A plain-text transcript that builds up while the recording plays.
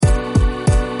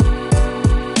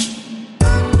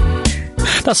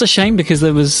That's a shame because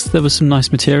there was some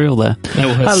nice material there.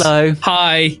 Hello.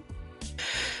 Hi.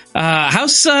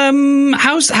 How's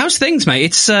things, mate?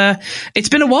 It's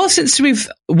been a while since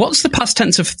what's the past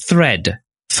tense of thread?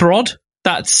 Throd?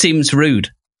 That seems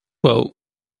rude. Well,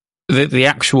 the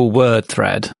actual word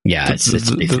thread. Yeah, it's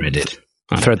threaded.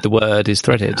 The word is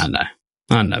threaded.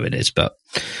 I know it is, but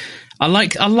I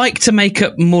like to make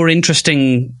up more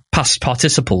interesting past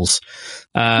participles.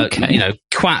 Okay.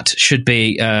 Quat should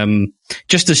be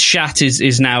just as shat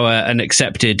is now an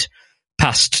accepted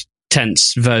past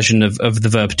tense version of the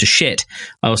verb to shit.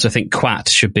 I also think quat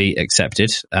should be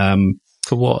accepted.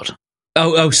 For what?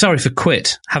 Oh, sorry, for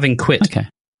quit. Having quit. Okay.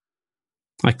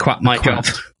 I quat my job.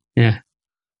 Yeah.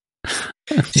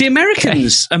 See,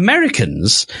 Americans,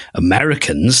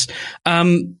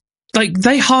 like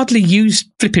they hardly use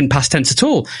flipping past tense at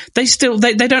all. They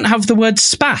don't have the word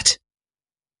spat,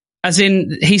 as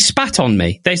in he spat on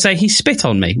me. They say he spit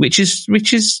on me, which is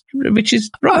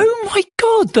wrong. Oh my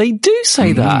God, they do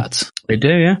say that. They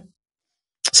do, yeah.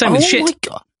 Same with shit. Oh my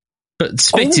God. But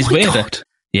spit is weirder. God.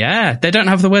 Yeah, they don't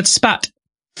have the word spat.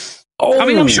 Oh. I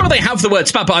mean, I'm sure they have the word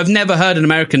spat, but I've never heard an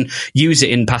American use it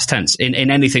in past tense in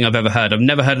anything I've ever heard. I've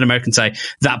never heard an American say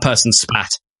that person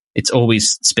spat. It's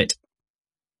always spit.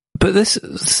 But this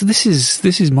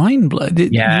is mind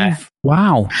blowing. Yeah.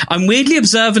 Wow. I'm weirdly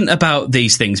observant about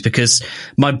these things because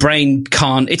my brain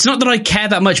can't. It's not that I care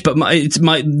that much, but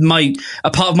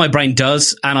a part of my brain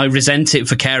does, and I resent it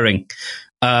for caring.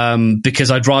 Because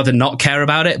I'd rather not care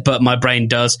about it, but my brain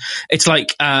does. It's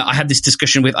like, I had this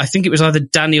discussion with, I think it was either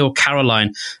Danny or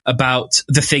Caroline about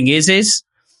the thing is,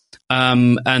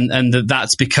 and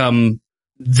that's become,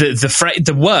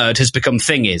 the word has become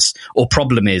thing is, or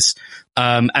problem is.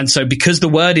 And so because the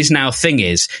word is now thing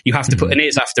is, you have to put an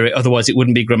is after it, otherwise it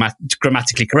wouldn't be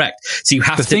grammatically correct. So you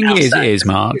have to. The thing is,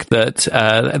 Mark, that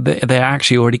they're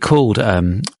actually already called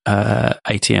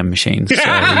ATM machines, so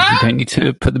you don't need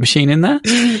to put the machine in there.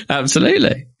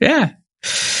 Absolutely, yeah.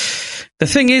 The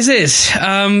thing is,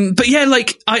 but yeah,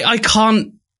 like I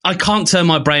can't turn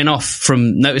my brain off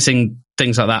from noticing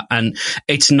things like that, and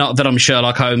it's not that I'm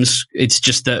Sherlock Holmes. It's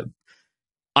just that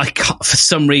I can't, for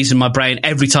some reason, my brain,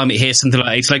 every time it hears something like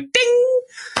that, it's like, ding!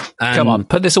 Come on,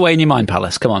 put this away in your mind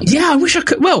palace. Come on. Yeah, I wish I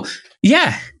could. Well,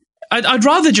 yeah. I'd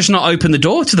rather just not open the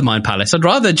door to the mind palace. I'd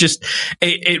rather just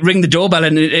it ring the doorbell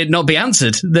and it not be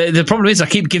answered. The problem is I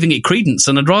keep giving it credence,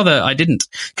 and I'd rather I didn't,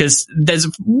 because there's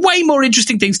way more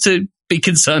interesting things to be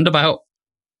concerned about.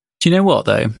 Do you know what,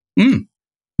 though?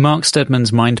 Mark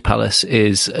Steadman's Mind Palace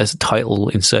is a title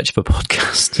in search of a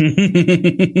podcast.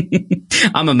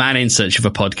 I'm a man in search of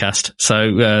a podcast,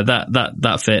 so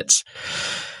that fits.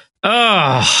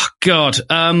 Oh God,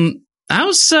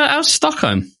 how's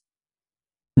Stockholm?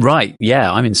 Right,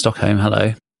 yeah, I'm in Stockholm.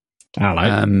 Hello.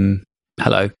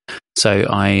 Hello. So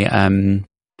I've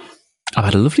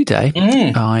had a lovely day.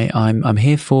 I'm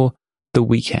here for the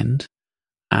weekend,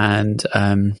 and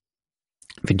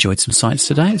I've enjoyed some sights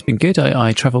today. It's been good.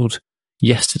 I travelled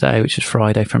yesterday, which was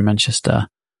Friday, from Manchester.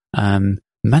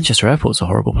 Manchester Airport's a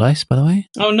horrible place, by the way.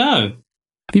 Oh no!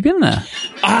 Have you been there?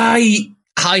 I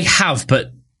have,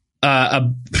 but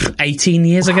 18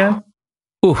 years ago.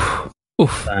 Oof.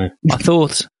 No. I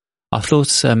thought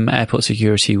airport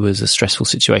security was a stressful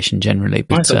situation generally.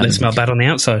 But, I thought they smelled bad on the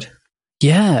outside.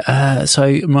 Yeah.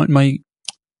 So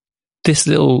this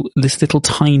little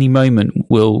tiny moment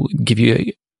will give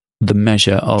you the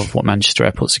measure of what Manchester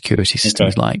Airport security system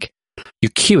is like.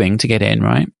 You're queuing to get in,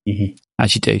 right? Mm-hmm.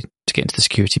 As you do to get into the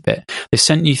security bit. They've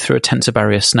sent you through a tensor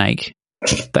barrier snake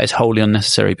that is wholly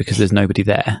unnecessary because there's nobody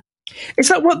there. Is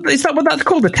that what that's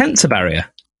called? The tensor barrier?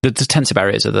 The tensor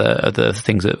barriers are the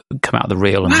things that come out of the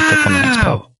reel and click on the next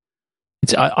pole.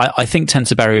 I think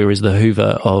tensor barrier is the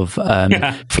Hoover of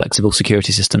flexible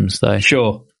security systems, though.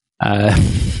 Sure.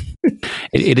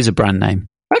 It is a brand name.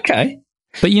 Okay.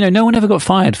 But no one ever got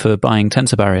fired for buying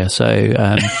tensor barrier, so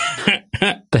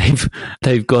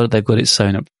they've got it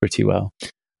sewn up pretty well.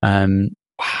 Wow.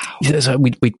 So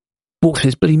we walked through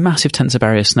this bloody massive tensor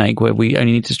barrier snake where we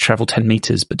only needed to travel 10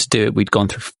 meters, but to do it, we'd gone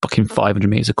through fucking 500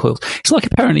 meters of coils. It's like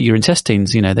apparently your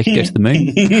intestines, they could go to the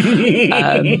moon.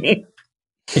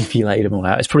 If you laid them all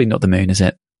out. It's probably not the moon, is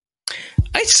it?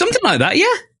 It's something like that,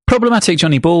 yeah. Problematic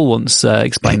Johnny Ball once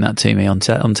explained that to me on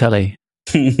telly.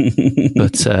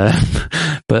 But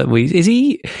is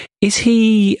he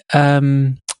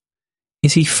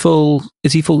full?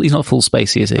 He's not full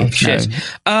spacey, is he? Oh, shit. No.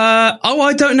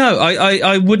 I don't know.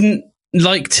 I wouldn't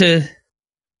like to.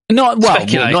 Not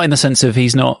in the sense of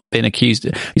he's not been accused.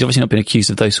 He's obviously not been accused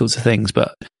of those sorts of things.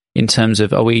 But in terms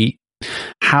of, are we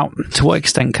To what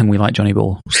extent can we like Johnny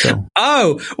Ball still?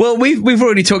 Oh, well, we've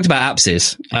already talked about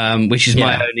Apsis, which is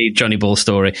my only Johnny Ball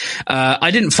story.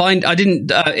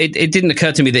 It didn't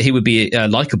occur to me that he would be a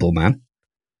likable man.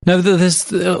 No, was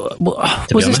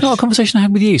this not a conversation I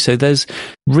had with you? So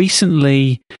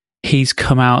recently he's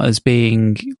come out as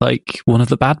being like one of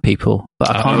the bad people,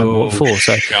 but I can't remember what for.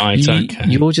 So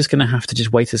you're just going to have to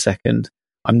just wait a second.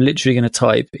 I'm literally going to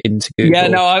type into Google. Yeah,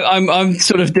 no, I'm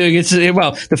sort of doing it.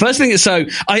 Well, the first thing is,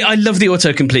 I love the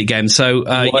autocomplete game. So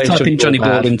you type in Johnny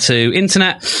Ball into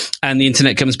internet, and the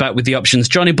internet comes back with the options: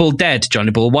 Johnny Ball dead,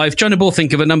 Johnny Ball wife, Johnny Ball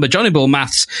think of a number, Johnny Ball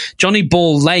maths, Johnny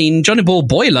Ball lane, Johnny Ball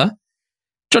boiler,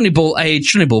 Johnny Ball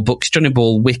age, Johnny Ball books, Johnny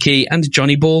Ball wiki, and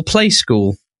Johnny Ball play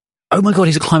school. Oh my God,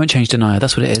 he's a climate change denier.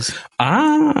 That's what it is.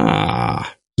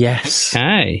 Ah, yes.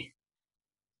 Okay.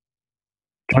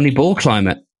 Johnny Ball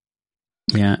climate.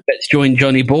 Yeah. Let's join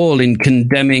Johnny Ball in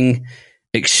condemning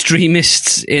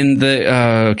extremists in the...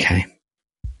 Okay.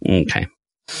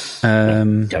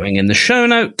 Going in the show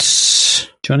notes.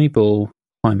 Johnny Ball,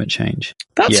 climate change.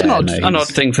 That's an odd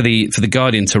thing for the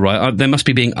Guardian to write. They must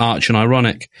be being arch and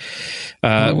ironic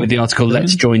with the article,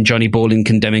 Let's join Johnny Ball in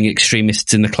condemning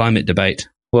extremists in the climate debate.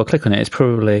 Well, click on it. It's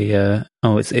probably...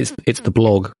 it's the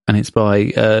blog, and it's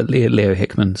by Leo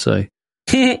Hickman, so...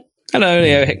 Hello,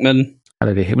 Leo Hickman.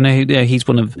 No, he's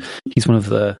one of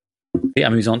the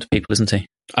amusant people, isn't he?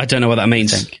 I don't know what that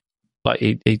means. Like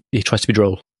he tries to be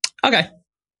droll. Okay.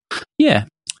 Yeah.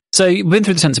 So we've been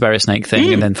through the sensor barrier snake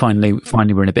thing, and then finally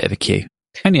we're in a bit of a queue.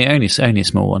 Only a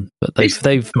small one, but they've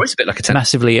a bit like a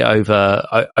massively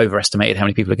overestimated how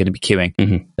many people are going to be queuing.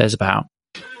 Mm-hmm. There's about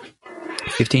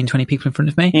 15, 20 people in front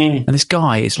of me, and this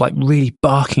guy is like really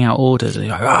barking out orders. And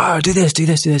he's like, do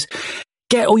this.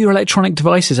 Get all your electronic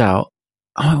devices out.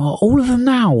 I'm like, well, all of them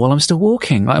now while I'm still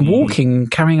walking. Like, I'm walking,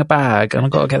 carrying a bag, and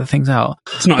I've got to get the things out.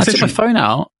 I took my phone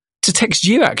out to text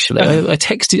you, actually. I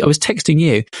was texting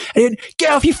you. And he went,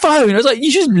 get off your phone. I was like,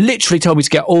 you just literally told me to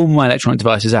get all my electronic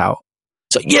devices out.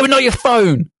 It's like, yeah, but not your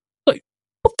phone. Like,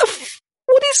 what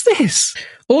is this?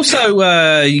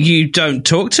 Also, you don't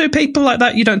talk to people like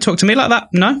that? You don't talk to me like that?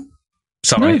 No?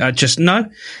 Sorry, no. No.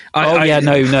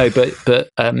 But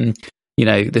you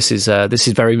know, this is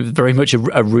very, very much a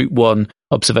Route One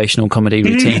observational comedy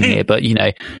routine here. But you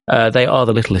know, they are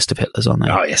the littlest of Hitlers, aren't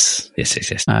they? Oh yes.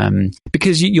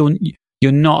 Because you're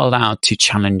not allowed to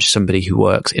challenge somebody who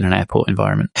works in an airport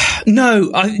environment. No.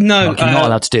 You're not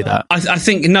allowed to do that. I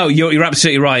think no. You're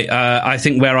absolutely right. I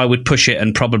think where I would push it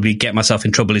and probably get myself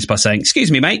in trouble is by saying,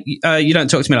 "Excuse me, mate, you don't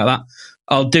talk to me like that.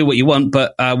 I'll do what you want,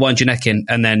 but wind your neck in."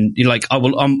 And then you're like,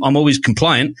 I'm always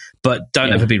compliant, but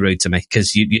don't ever be rude to me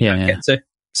because you don't get to.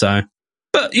 So,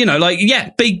 but you know, like,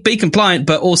 be compliant,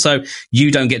 but also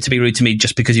you don't get to be rude to me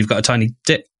just because you've got a tiny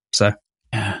dick. So,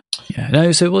 yeah.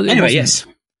 No, so yes,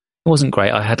 it wasn't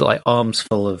great. I had like arms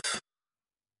full of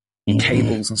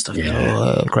cables and stuff.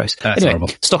 Oh, gross. Anyway, horrible.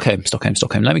 Stockholm.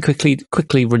 Let me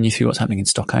quickly run you through what's happening in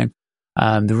Stockholm.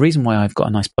 The reason why I've got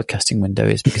a nice podcasting window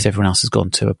is because everyone else has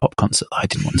gone to a pop concert that I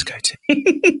didn't want to go to.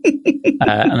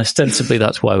 And ostensibly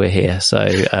that's why we're here. So,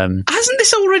 hasn't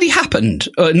this already happened?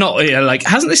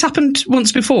 Hasn't this happened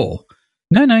once before?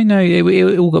 No.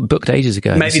 It all got booked ages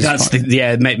ago. Maybe I'm just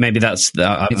remembering.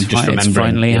 It's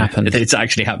finally happened. It's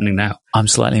actually happening now. I'm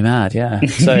slightly mad, yeah.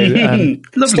 So,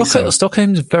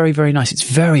 Stockholm's very, very nice. It's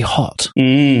very hot.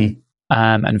 And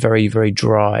very, very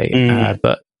dry.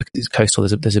 But because it's coastal,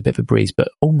 there's a bit of a breeze. But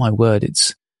oh my word,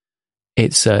 it's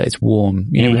warm.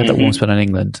 You know, we had that warm spell in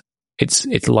England. It's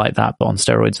like that, but on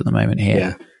steroids at the moment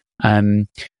here. Yeah.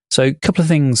 So a couple of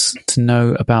things to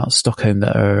know about Stockholm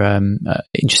that are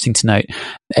interesting to note.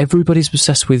 Everybody's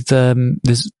obsessed with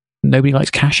nobody likes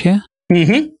cash here,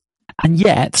 and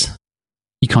yet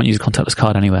you can't use a contactless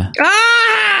card anywhere.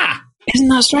 Isn't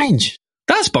that strange?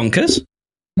 That's bonkers.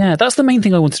 Yeah, that's the main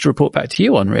thing I wanted to report back to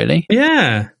you on, really.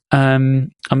 Yeah.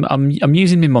 I'm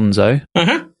using my Monzo,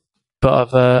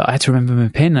 but I had to remember my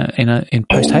PIN in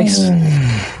post haste.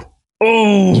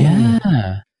 Oh,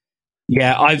 yeah.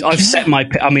 Yeah, I've set my.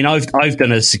 I mean, I've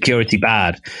done a security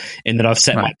bad in that I've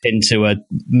set my PIN to a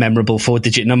memorable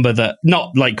 4-digit number that,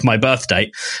 not like my birth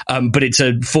date, but it's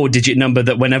a 4-digit number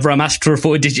that whenever I'm asked for a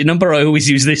 4-digit number, I always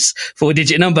use this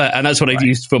 4-digit number, and that's what I've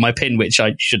used for my PIN, which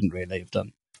I shouldn't really have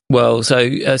done. Well,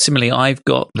 so similarly, I've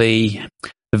got the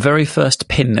very first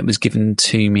PIN that was given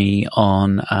to me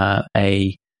on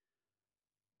a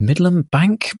Midland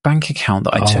Bank account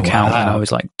that I took out when I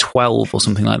was like 12 or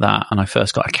something like that, and I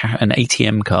first got an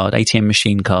ATM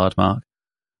machine card, Mark.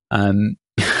 The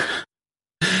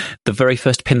very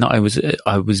first PIN that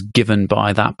I was given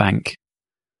by that bank,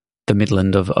 the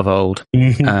Midland of old.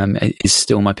 It is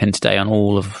still my PIN today on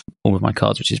all of my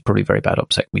cards, which is probably very bad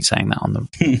OPSEC me saying that on the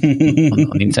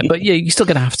on the internet. But yeah, you're still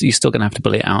gonna have to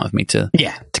bully it out of me to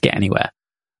get anywhere.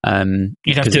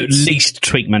 You'd have to at least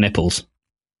tweak my nipples.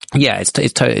 Yeah, it's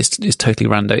totally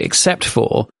rando, except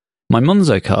for my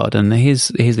Monzo card. And here's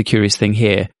the curious thing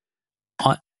here.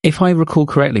 If I recall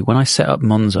correctly, when I set up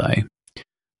Monzo,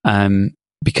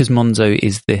 because Monzo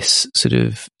is this sort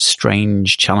of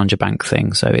strange challenger bank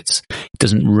thing, so it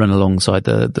doesn't run alongside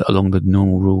along the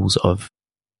normal rules of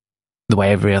the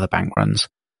way every other bank runs,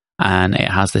 and it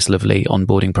has this lovely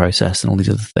onboarding process and all these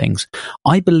other things.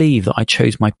 I believe that I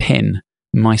chose my PIN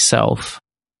myself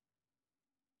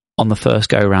on the first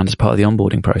go around as part of the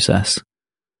onboarding process,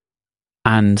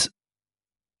 and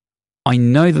I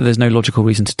know that there's no logical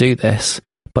reason to do this,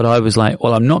 but I was like,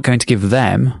 well, I'm not going to give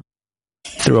them,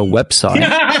 through a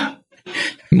website,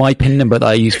 my PIN number that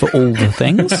I use for all the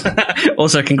things.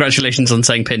 Also, congratulations on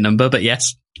saying PIN number, but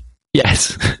yes.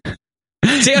 Yes.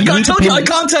 See, I told you I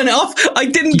can't turn it off. I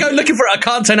didn't go looking for it. I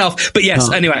can't turn it off. But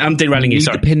yes, anyway, I'm derailing you.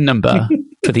 Sorry. The PIN number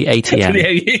for the ATM.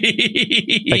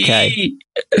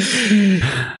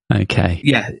 Okay.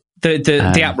 Yeah.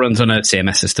 The app runs on a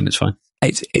CMS system. It's fine.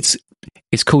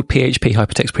 It's called PHP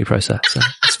Hypertext Preprocess. So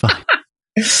it's fine.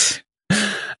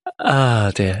 Oh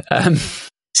dear.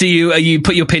 So you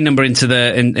put your PIN number into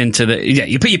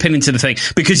you put your PIN into the thing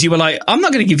because you were like, I'm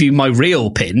not going to give you my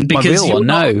real PIN because my real one,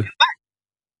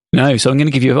 no. So I'm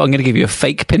going to give you a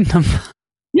fake PIN number.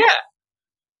 Yeah.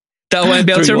 That I won't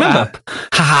be able to remember.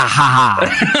 Ha ha ha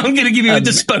ha. I'm going to give you a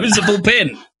disposable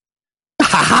PIN. Ha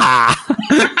ha.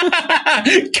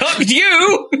 Cocked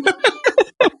you.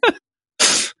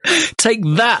 Take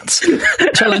that,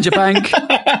 Challenger Bank.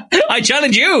 I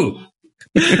challenge you.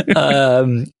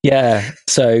 Yeah.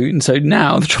 So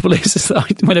now the trouble is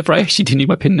that whenever I actually do need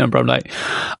my PIN number, I'm like,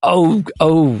 oh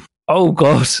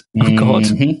God,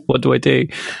 what do I do?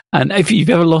 And if you've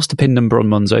ever lost a PIN number on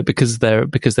Monzo because they're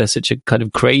such a kind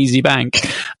of crazy bank,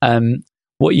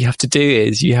 what you have to do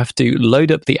is you have to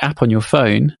load up the app on your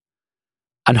phone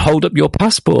and hold up your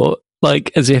passport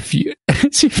like as if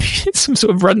it's some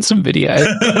sort of ransom video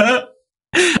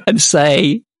and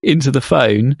say into the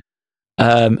phone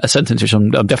a sentence which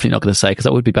I'm definitely not going to say because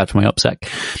that would be bad for my OPSEC.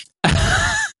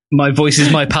 My voice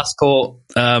is my passport.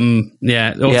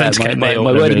 Authenticate my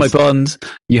word is my bond.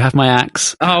 You have my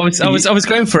axe. Oh, I was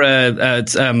going for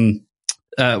what's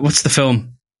the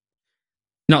film?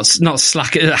 Not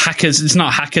Hackers. It's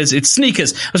not Hackers. It's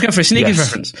Sneakers. I was going for a Sneakers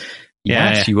reference.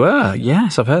 Yes, you were.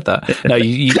 Yes, I've heard that. No,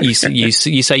 you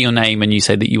say your name and you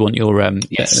say that you want your and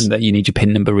that you need your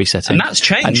PIN number resetting. And that's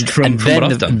changed from what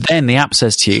I've done. Then the app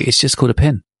says to you, it's just called a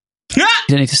PIN. You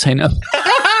don't need to say no.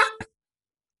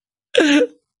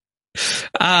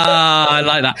 I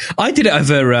like that. I did it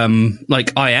over IM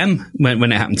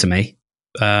when it happened to me.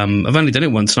 I've only done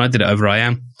it once, and I did it over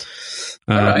IM.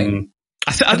 Right.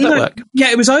 I don't know.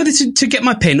 Yeah, it was either to get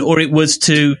my PIN or it was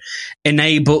to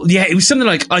enable. Yeah, it was something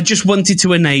like I just wanted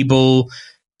to enable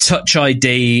Touch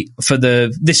ID for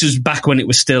this was back when it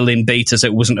was still in beta, so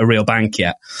it wasn't a real bank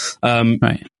yet.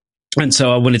 Right. And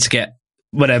so I wanted to get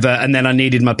whatever, and then I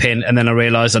needed my PIN, and then I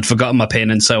realized I'd forgotten my PIN,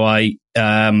 and so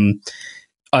their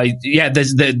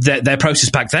process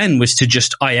back then was to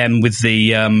just IM with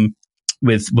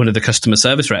with one of the customer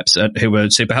service reps who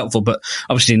were super helpful, but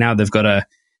obviously now they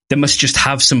must just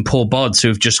have some poor bods who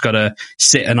have just got to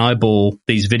sit and eyeball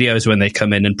these videos when they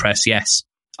come in and press yes.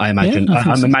 I imagine. Yeah,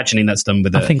 I'm imagining that's done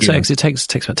with. I think so. Because it takes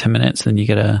about 10 minutes. Then you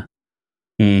get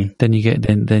then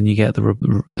you get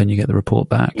the report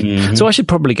back. Mm-hmm. So I should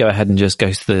probably go ahead and just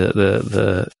go to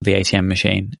the ATM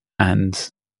machine and.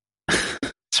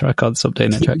 Sorry, I can't stop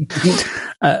doing that joke.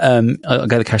 I'll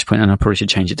go to the cash point, and I probably should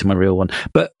change it to my real one.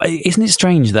 But isn't it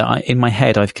strange that in my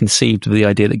head I've conceived of the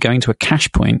idea that going to a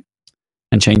cash point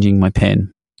and changing my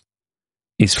PIN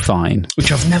is fine.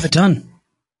 Which I've never done.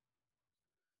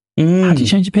 How do you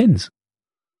change your PINs?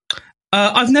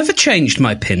 I've never changed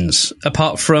my PINs,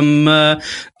 apart from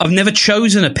I've never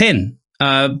chosen a PIN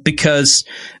because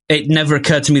it never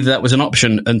occurred to me that was an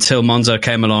option until Monzo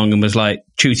came along and was like,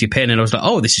 choose your PIN. And I was like,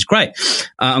 oh, this is great.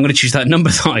 I'm going to choose that number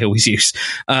that I always use.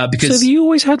 Because so have you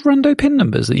always had rando PIN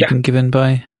numbers that you've been given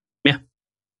by... Yeah.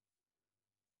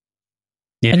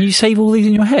 And you save all these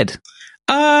in your head?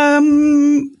 I've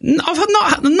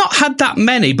not had that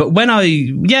many, but when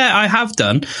I have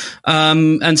done.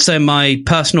 And so my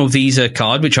personal Visa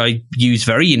card, which I use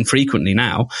very infrequently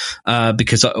now,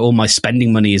 because all my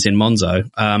spending money is in Monzo.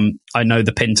 I know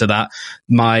the PIN to that.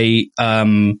 My,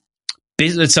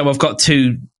 business. So I've got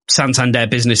two Santander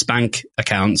Business Bank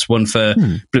accounts, one for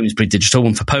Bloomsbury Digital,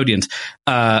 one for Podiant.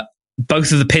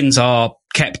 both of the pins are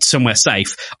kept somewhere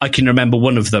safe. I can remember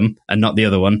one of them and not the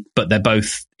other one, but they're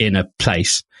both in a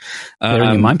place. They're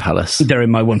in my palace. They're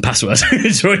in my 1Password.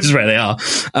 It's always where they are.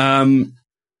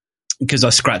 Because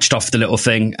I scratched off the little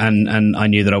thing and I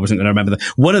knew that I wasn't going to remember them.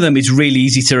 One of them is really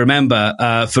easy to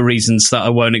remember for reasons that I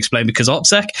won't explain because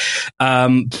OPSEC.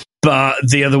 But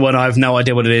the other one, I have no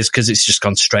idea what it is because it's just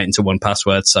gone straight into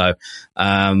 1Password. So,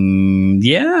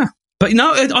 yeah. But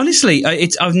honestly, I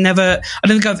don't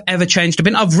think I've ever changed a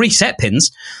pin. I've reset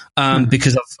pins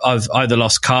because I've either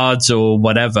lost cards or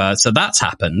whatever. So that's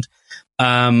happened.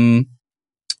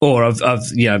 Or I've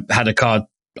had a card.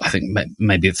 I think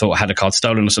maybe I thought I had a card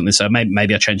stolen or something. So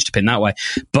maybe I changed a pin that way.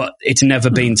 But it's never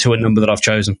been to a number that I've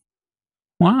chosen.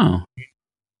 Wow.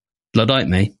 Luddite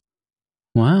me.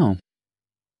 Wow.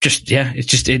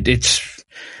 It's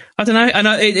I don't know. And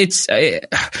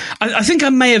I think I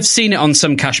may have seen it on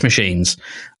some cash machines.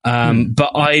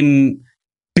 But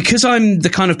because I'm the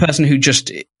kind of person who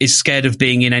just is scared of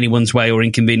being in anyone's way or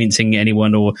inconveniencing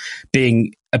anyone or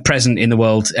being present in the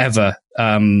world ever.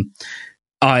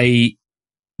 I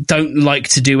don't like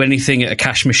to do anything at a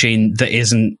cash machine that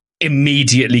isn't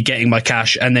immediately getting my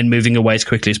cash and then moving away as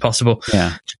quickly as possible.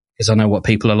 Yeah. Because I know what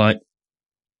people are like.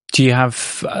 Do you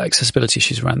have accessibility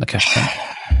issues around the cash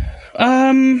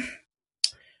machine?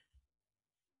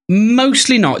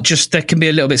 Mostly not, just they can be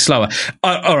a little bit slower.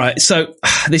 All right, so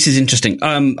this is interesting.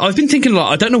 I've been thinking a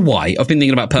lot. I don't know why. I've been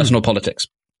thinking about personal politics.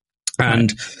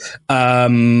 And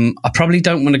I probably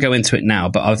don't want to go into it now,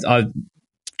 but I'm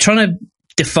trying to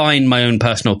define my own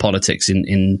personal politics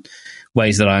in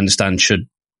ways that I understand should.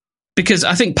 Because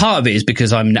I think part of it is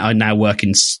because I now work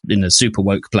in a super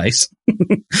woke place.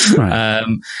 Right.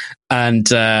 And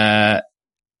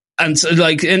so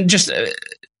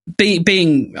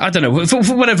being, I don't know,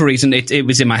 for whatever reason, it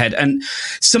was in my head. And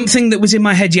something that was in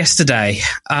my head yesterday,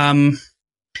 God,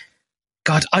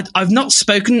 I've not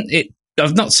spoken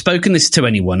this to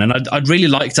anyone, and I'd really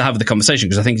like to have the conversation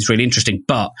because I think it's really interesting,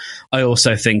 but I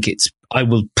also think I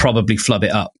will probably flub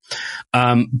it up.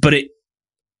 But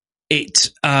it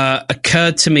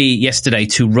occurred to me yesterday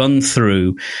to run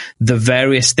through the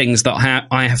various things that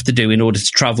I have to do in order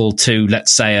to travel to,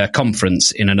 let's say, a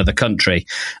conference in another country,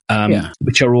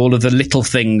 which are all of the little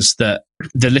things the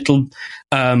little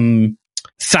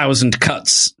 1,000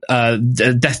 cuts,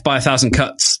 death by 1,000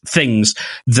 cuts things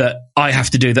that I have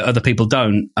to do that other people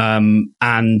don't.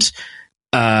 And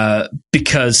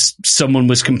because someone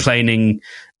was complaining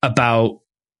about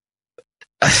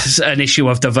an issue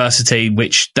of diversity,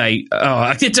 which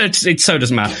it so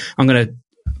doesn't matter. I'm going to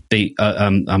be,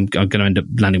 I'm going to end up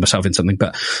landing myself in something,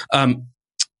 but,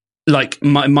 like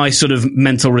my sort of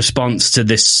mental response to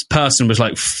this person was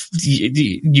like,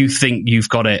 you think you've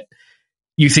got it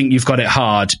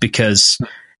hard because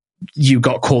you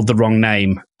got called the wrong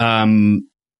name.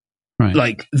 Right.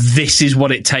 Like, this is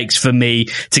what it takes for me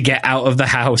to get out of the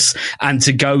house and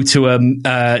to go to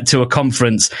a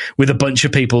conference with a bunch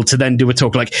of people to then do a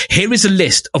talk. Like, here is a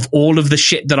list of all of the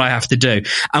shit that I have to do.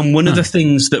 And one of the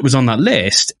things that was on that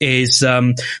list is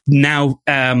now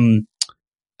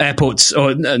airports,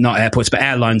 or not airports, but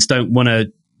airlines don't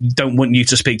want you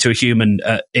to speak to a human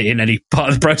in any part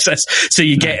of the process. So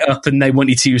you get up and they want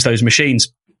you to use those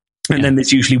machines. And then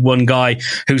there's usually one guy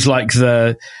who's like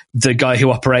the guy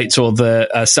who operates all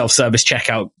the self-service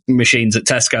checkout machines at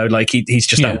Tesco. Like he's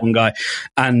just that one guy,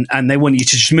 and they want you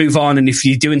to just move on. And if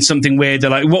you're doing something weird,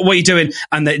 they're like, "What are you doing?"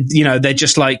 And they're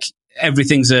just like,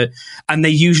 everything's and they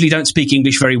usually don't speak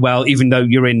English very well, even though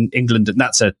you're in England, and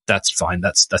that's fine.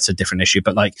 That's a different issue.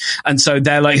 But like, and so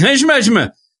they're like,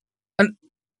 and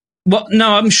what?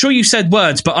 No, I'm sure you said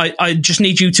words, but I just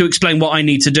need you to explain what I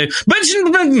need to do.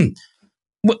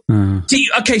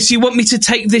 Okay, so you want me to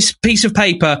take this piece of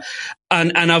paper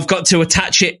and I've got to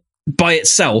attach it by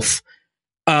itself?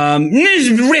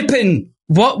 Ripping.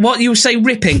 What you say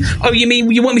ripping? Oh, you mean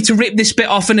you want me to rip this bit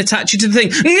off and attach it to the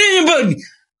thing?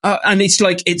 And it's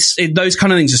like, those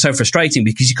kind of things are so frustrating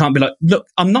because you can't be like, look,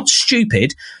 I'm not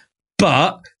stupid,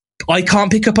 but I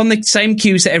can't pick up on the same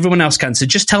cues that everyone else can. So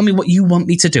just tell me what you want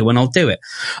me to do and I'll do it.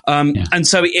 And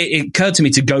so it occurred to me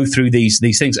to go through these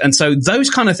things. And so those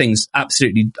kind of things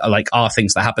absolutely are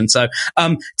things that happen. So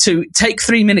to take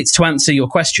 3 minutes to answer your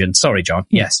question. Sorry, John.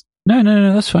 Yes. No,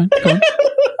 that's fine. Go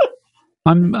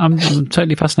on. I'm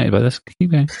totally fascinated by this.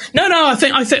 Keep going. No. I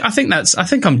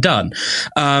think I'm done.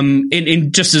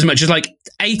 In just as much as like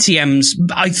ATMs,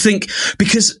 I think,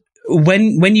 because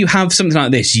when you have something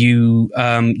like this, you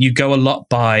go a lot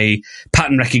by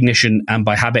pattern recognition and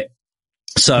by habit.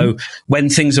 So when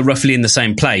things are roughly in the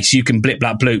same place, you can blip,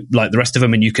 blap, bloop like the rest of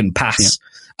them, and you can pass.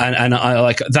 And I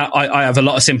like that. I have a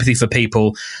lot of sympathy for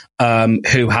people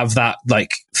who have that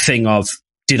like thing of,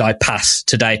 did I pass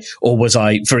today, or was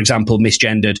I, for example,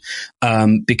 misgendered?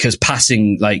 Because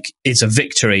passing like is a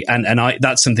victory, and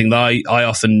that's something that I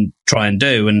often try and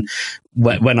do. And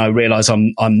when I realise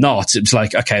I'm not, it's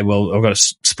like, okay, well, I've got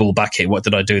to spool back here. What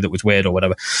did I do that was weird or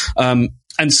whatever? And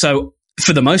so,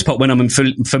 for the most part, when I'm in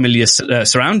familiar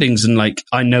surroundings and like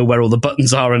I know where all the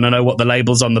buttons are and I know what the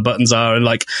labels on the buttons are, and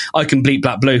like I can bleep,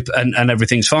 blap, bloop and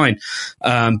everything's fine,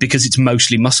 because it's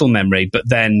mostly muscle memory. But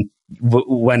then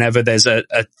whenever there's a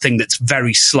thing that's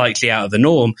very slightly out of the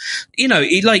norm, you know,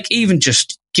 like even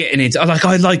just getting into,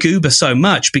 I like Uber so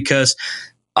much because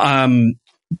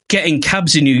getting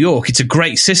cabs in New York, it's a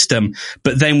great system.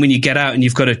 But then when you get out and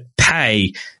you've got to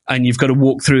pay, and you've got to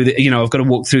walk through I've got to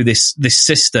walk through this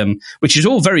system, which is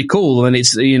all very cool. And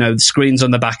it's, you know, the screens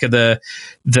on the back of the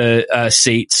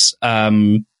seats,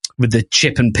 with the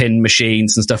chip and pin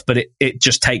machines and stuff. But it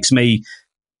just takes me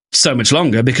so much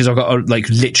longer because I've got to like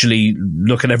literally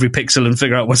look at every pixel and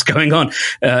figure out what's going on.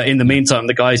 In the meantime,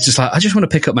 the guy's just like, I just want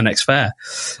to pick up my next fare.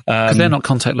 Because they're not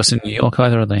contactless in New York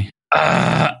either, are they?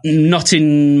 Not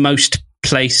in most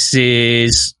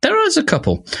places. There is a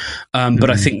couple,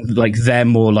 but I think like they're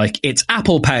more like it's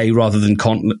Apple Pay rather than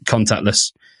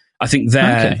contactless. I think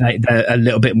they're a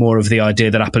little bit more of the idea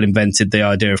that Apple invented the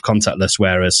idea of contactless,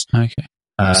 whereas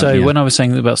when I was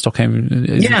saying about Stockholm,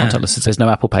 contactless, there's no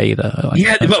Apple Pay either.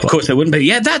 Of course there wouldn't be.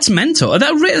 Yeah, that's mental.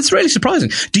 That's really surprising.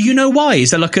 Do you know why?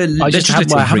 Is there like a I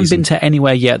haven't been to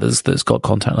anywhere yet that's got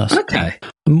contactless. Okay,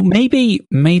 maybe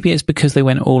it's because they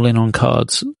went all in on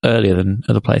cards earlier than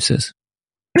other places.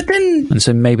 But then, and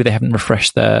so maybe they haven't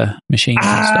refreshed their machines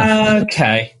and stuff.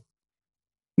 Okay.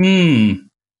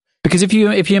 Because if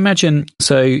you imagine,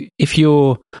 so if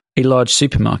you're a large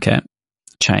supermarket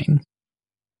chain,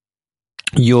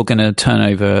 you're going to turn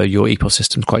over your EPOS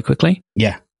systems quite quickly.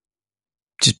 Yeah.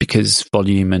 Just because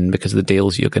volume and because of the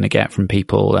deals you're going to get from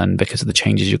people and because of the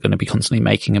changes you're going to be constantly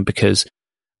making and because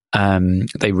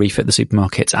they refit the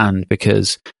supermarkets and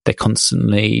because they're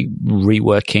constantly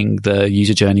reworking the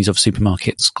user journeys of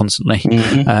supermarkets constantly.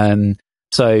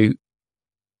 So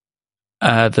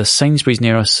the Sainsbury's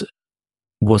near us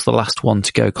was the last one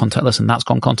to go contactless, and that's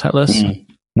gone contactless.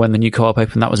 When the new co-op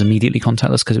opened, that was immediately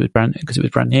contactless because it was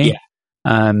brand new. Yeah.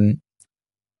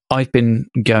 I've been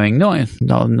going, I'm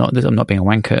not being a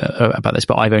wanker about this,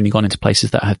 but I've only gone into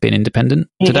places that have been independent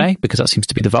today because that seems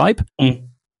to be the vibe.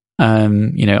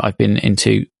 I've been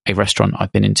into a restaurant,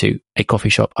 I've been into a coffee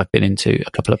shop, I've been into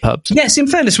a couple of pubs. Yes, in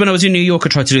fairness, when I was in New York, I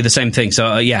tried to do the same thing. So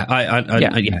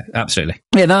absolutely.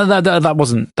 Yeah, that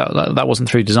wasn't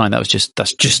through design. That's just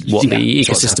what the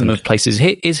ecosystem of places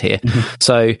is here.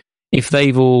 So if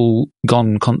they've all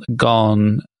gone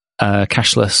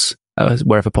cashless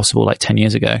wherever possible, like 10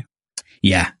 years ago.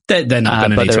 Yeah, they're not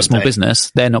going to. But they're a small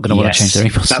business. They're not going to want to change their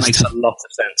ecosystem. That makes a lot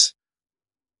of sense.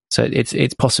 So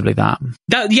it's possibly that.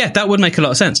 That would make a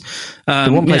lot of sense. The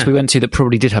one place we went to that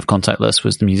probably did have contactless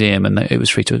was the museum, and it was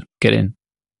free to get in.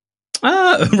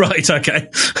 Right, okay.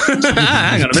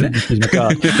 Hang on a minute. Here's my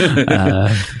card.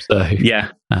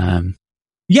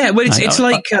 Well, it's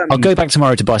like... I'll go back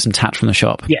tomorrow to buy some tat from the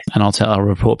shop, and I'll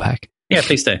report back. Yeah,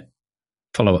 please do.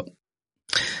 Follow up.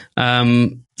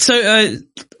 I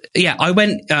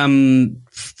went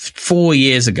 4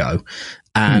 years ago,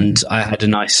 and I had a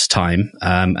nice time.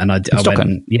 And I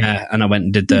went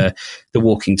and did the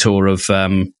walking tour of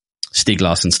Stieg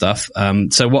Larsson stuff.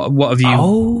 So what have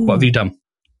you done?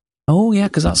 Oh yeah,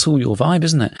 because that's all your vibe,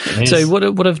 isn't it? So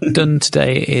what I've done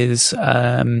today is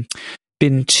been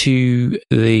to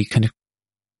the kind of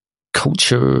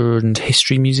Culture and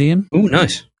History Museum. Oh,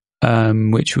 nice.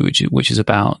 Which is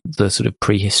about the sort of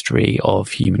prehistory of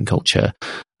human culture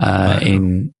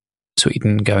in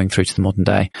Sweden going through to the modern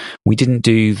day. We didn't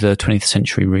do the 20th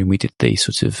century room. We did the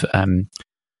sort of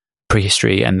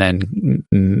prehistory and then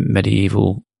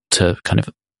medieval to kind of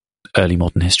early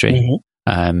modern history.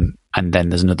 And then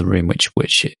there's another room which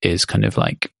is kind of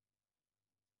like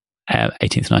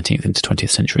 18th, 19th into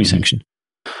 20th century section.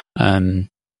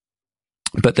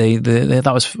 But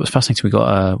that was fascinating. We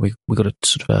got a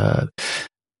sort of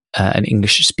an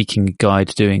English speaking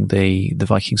guide doing the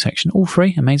Viking section, all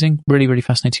free, amazing, really, really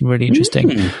fascinating, really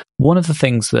interesting. One of the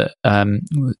things that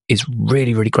is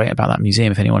really, really great about that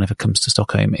museum, if anyone ever comes to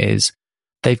Stockholm, is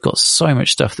they've got so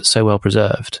much stuff that's so well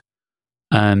preserved.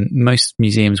 Most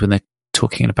museums, when they're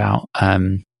talking about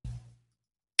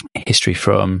history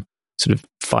from sort of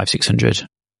 500-600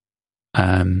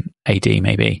 AD,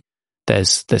 maybe.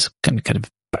 There's kind of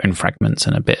bone fragments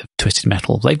and a bit of twisted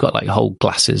metal. They've got like whole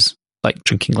glasses like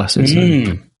drinking glasses,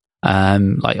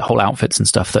 and like whole outfits and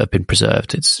stuff that have been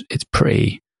preserved. It's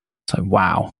pretty. It's like,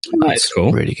 wow, that's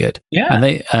cool. Really good. Yeah, and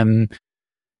they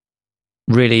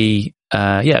really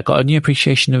got a new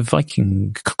appreciation of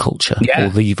Viking culture, or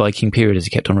the Viking period, as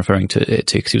he kept on referring to it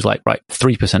to, because he was like, right,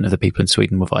 3% of the people in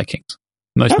Sweden were Vikings.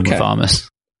 Most of them were farmers,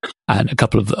 and a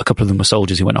couple of them were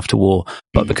soldiers who went off to war.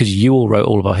 But because you all wrote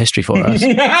all of our history for us.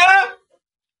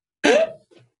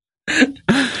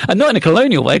 And not in a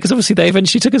colonial way, because obviously they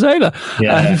eventually took us over.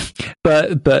 Yeah.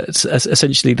 But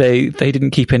essentially, they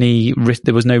didn't keep any.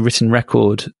 There was no written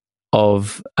record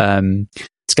of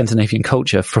Scandinavian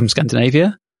culture from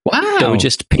Scandinavia. Wow! There were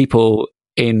just people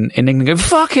in England going,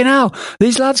 "Fucking hell!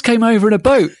 These lads came over in a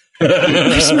boat.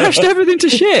 They smashed everything to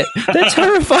shit. They're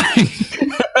terrifying."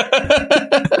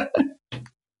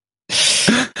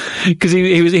 Because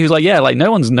he was like, yeah, like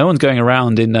no one's going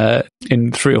around in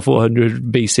 300 or 400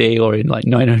 BC or in like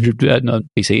 900 not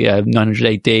BC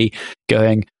 900 AD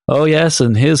going, oh yes,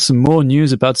 and here's some more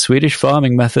news about Swedish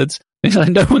farming methods. It's like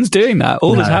no one's doing that.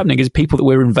 All that's happening is people that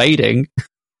we're invading.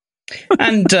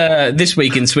 And this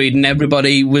week in Sweden,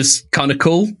 everybody was kind of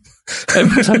cool.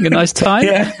 Everyone was having a nice time.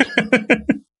 Yeah.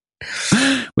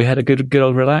 We had a good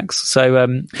old relax. So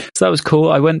that was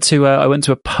cool. I went to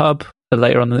a pub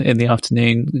later on in the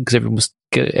afternoon because everyone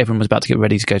was about to get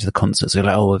ready to go to the concert. So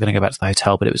like, oh, we're going to go back to the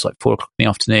hotel, but it was like 4:00 in the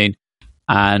afternoon,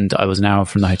 and I was an hour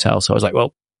from the hotel. So I was like,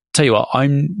 well, tell you what,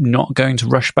 I'm not going to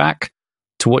rush back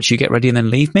to watch you get ready and then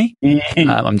leave me.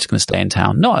 I'm just going to stay in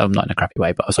town. No, I'm not in a crappy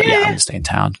way, but I was like, I'm going to stay in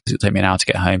town because it'll take me an hour to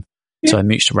get home. So I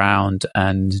mooched around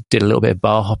and did a little bit of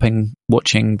bar hopping,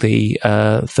 watching the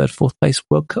 3rd, 4th place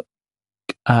World Cup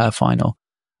final.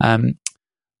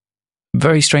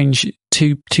 Very strange.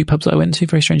 Two pubs that I went to,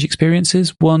 very strange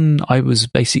experiences. One, I was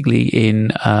basically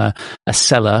in a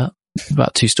cellar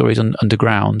about 2 stories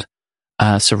underground,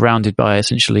 surrounded by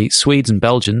essentially Swedes and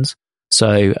Belgians.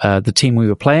 So the team we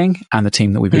were playing and the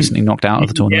team that we recently knocked out of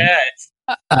the tournament.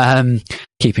 Yes.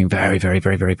 Keeping very, very,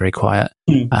 very, very, very quiet.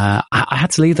 I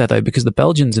had to leave there though because the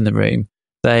Belgians in the room,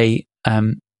 they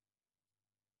were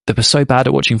so bad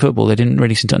at watching football, they didn't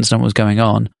really seem to understand what was going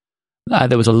on.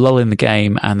 There was a lull in the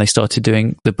game, and the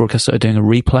broadcast started doing a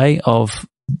replay of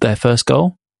their first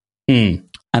goal. And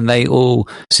they all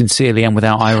sincerely and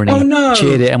without irony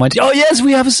cheered it and went, "Oh yes,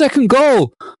 we have a second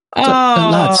goal!"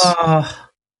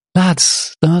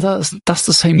 Lads, no, that's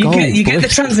the same goal. You get the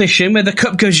transition where the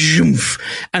cup goes zoomf,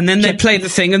 and then they play the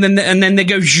thing, and then they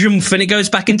go zoomf, and it goes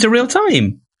back into real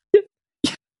time.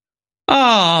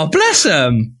 Oh, bless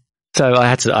them. So I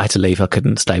had to leave. I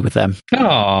couldn't stay with them.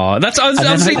 Oh, that's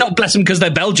obviously not bless them because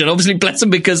they're Belgian. Obviously, bless them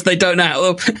because they don't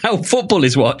know how football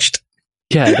is watched.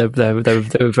 Yeah, they were very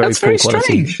poor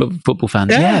quality football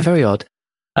fans. Yeah, very odd.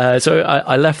 So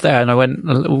I left there and I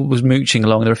was mooching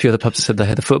along. There were a few other pubs that said they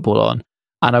had the football on,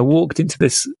 and I walked into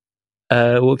this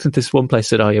one place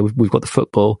that, oh yeah, we've got the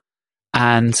football,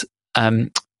 and I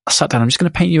sat down. I'm just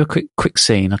going to paint you a quick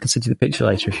scene. I can send you the picture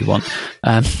later if you want.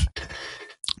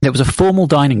 There was a formal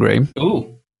dining room,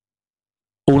 all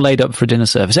laid up for a dinner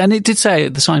service, and it did say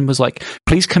the sign was like,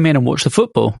 "Please come in and watch the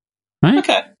football." Right?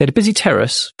 Okay. They had a busy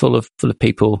terrace full of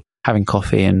people having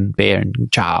coffee and beer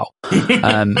and chow,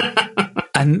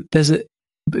 and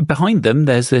behind them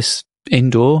there's this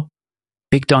indoor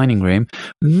big dining room,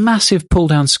 massive pull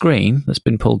down screen that's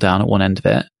been pulled down at one end of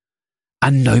it,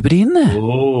 and nobody in there.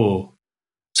 Oh.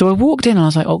 So I walked in and I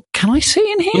was like, "Oh, can I sit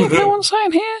in here? If no one's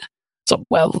sitting here?" So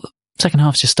well. Second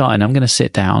half's just starting. I'm going to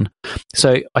sit down.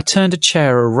 So I turned a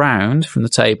chair around from the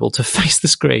table to face the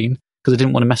screen because I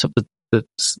didn't want to mess up the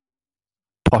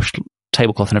posh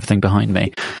tablecloth and everything behind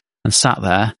me, and sat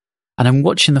there. And I'm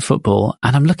watching the football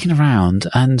and I'm looking around,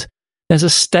 and there's a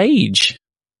stage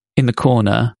in the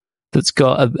corner that's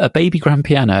got a baby grand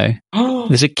piano.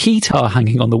 There's a guitar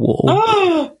hanging on the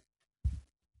wall.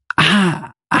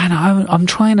 And I'm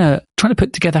trying to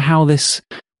put together how this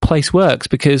place works,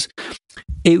 because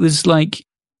it was like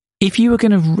if you were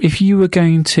going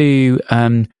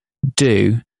to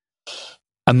do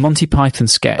a Monty Python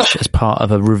sketch as part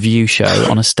of a review show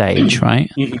on a stage,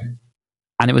 right?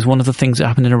 And it was one of the things that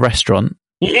happened in a restaurant.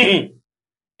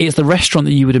 It's the restaurant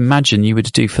that you would imagine you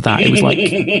would do for that. It was like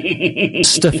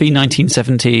stuffy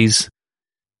 1970s,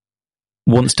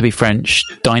 wants to be French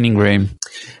dining room.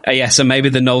 Yeah, so maybe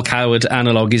the Noel Coward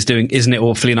analogue is doing, isn't it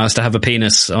awfully nice to have a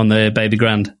penis on the baby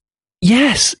grand?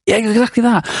 Yes, yeah, exactly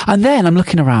that. And then I'm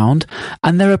looking around,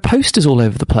 and there are posters all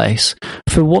over the place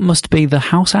for what must be the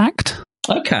house act.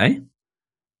 Okay.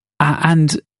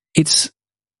 And it's,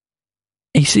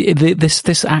 you see,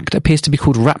 this act appears to be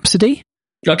called Rhapsody.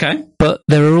 Okay. But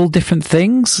there are all different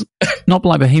things, not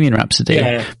like Bohemian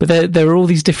Rhapsody, but there are all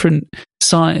these different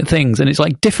things, and it's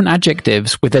like different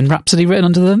adjectives with then Rhapsody written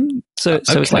under them. So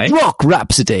it's like rock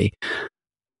Rhapsody.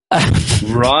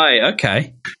 Right,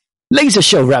 okay. Laser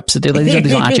show Rhapsody.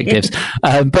 These aren't adjectives.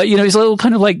 But, it's all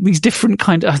kind of like these different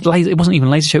kind of... it wasn't even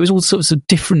laser show. It was all sorts of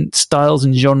different styles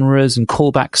and genres and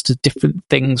callbacks to different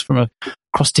things from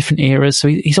across different eras. So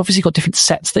he's obviously got different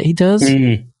sets that he does.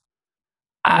 Mm.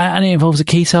 And it involves a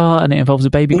guitar, and it involves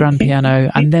a baby grand piano,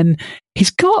 and then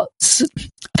he's got...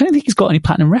 I don't think he's got any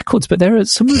platinum records, but there are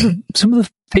some of the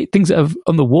things that are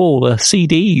on the wall are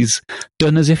CDs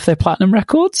done as if they're platinum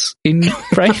records in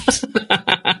frames.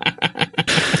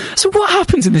 So what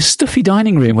happens in this stuffy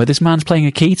dining room where this man's playing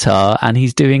a guitar and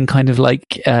he's doing kind of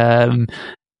like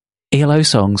ELO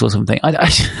songs or something?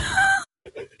 I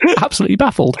absolutely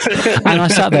baffled. And I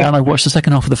sat there and I watched the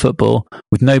second half of the football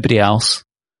with nobody else.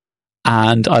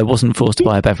 And I wasn't forced to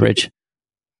buy a beverage.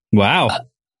 Wow.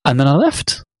 And then I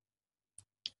left.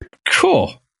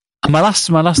 Cool. And my last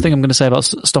thing I'm going to say about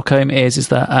Stockholm is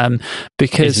that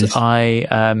because I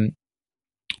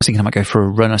was thinking I might go for a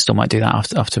run, I still might do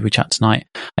that after we chat tonight.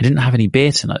 I didn't have any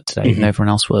beer tonight today, even though everyone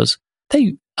else was.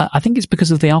 I think it's because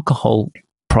of the alcohol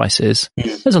prices.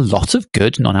 There's a lot of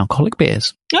good non-alcoholic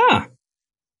beers. Ah.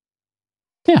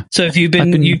 Yeah. So have you've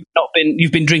been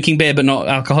drinking beer but not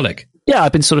alcoholic? Yeah,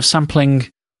 I've been sort of sampling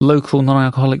local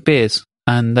non-alcoholic beers,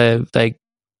 and they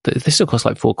still cost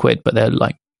like £4, but they're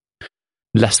like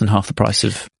less than half the price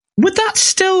of. Would that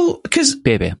still, because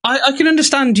beer? I can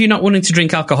understand you not wanting to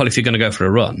drink alcohol if you're going to go for a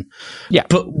run. Yeah,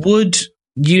 but would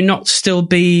you not still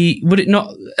be? Would it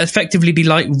not effectively be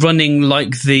like running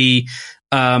like the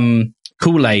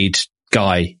Kool-Aid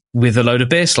guy with a load of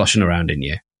beer sloshing around in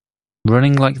you?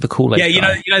 Running like the Kool-Aid. Yeah, you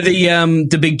know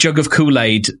the big jug of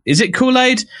Kool-Aid. Is it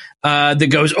Kool-Aid that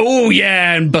goes, oh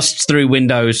yeah, and busts through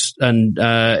windows? And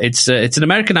it's an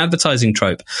American advertising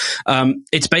trope.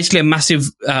 It's basically a massive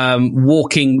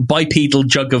walking bipedal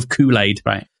jug of Kool-Aid.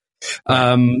 Right.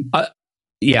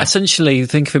 Yeah. Essentially,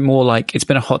 think of it more like it's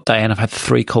been a hot day and I've had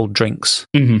 3 cold drinks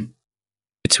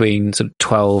between sort of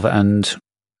 12 and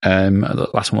the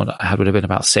last one I had would have been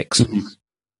about 6. Mm-hmm.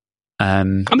 I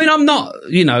mean, I'm not,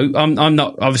 I'm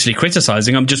not obviously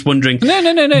criticizing. I'm just wondering. No.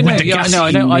 Would the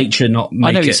gaseous nature not make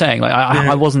I know what it? you're saying. Like,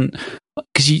 I wasn't,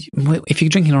 because if you're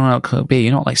drinking non-alcoholic beer,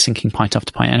 you're not like sinking pint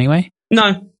after pint anyway.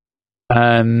 No.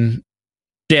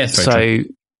 Yeah. So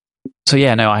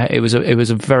yeah, no. It was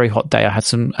a very hot day. I had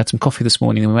some coffee this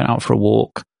morning, and we went out for a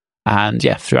walk. And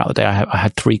yeah, throughout the day, I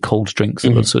had 3 cold drinks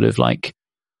that were sort of like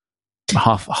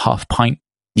half pint.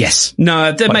 Yes.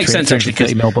 No, that makes sense actually.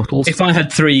 30 ml bottles. If I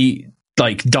had 3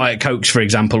 like Diet Cokes, for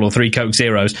example, or 3 Coke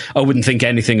Zeros, I wouldn't think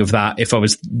anything of that if I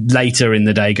was later in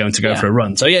the day going to go for a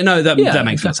run. So yeah, no, that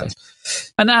makes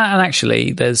sense. And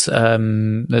actually, there's a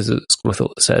school of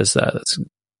thought that says that's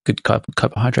good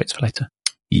carbohydrates for later.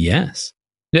 Yes.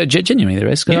 Yeah, genuinely there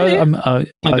is. I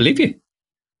believe you.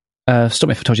 Stop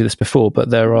me if I told you this before, but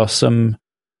there are some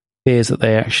beers that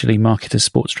they actually market as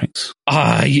sports drinks.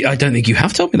 I don't think you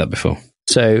have told me that before.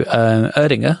 So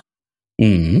Erdinger,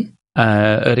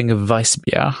 Erdinger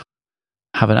Weissbier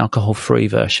have an alcohol-free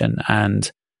version,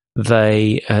 and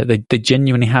they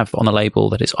genuinely have on the label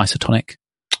that it's isotonic,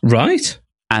 right?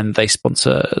 And they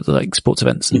sponsor like sports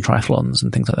events and triathlons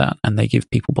and things like that, and they give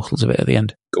people bottles of it at the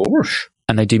end. Gosh!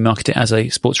 And they do market it as a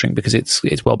sports drink because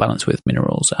it's well balanced with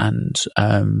minerals and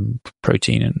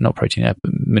protein and not protein,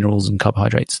 but minerals and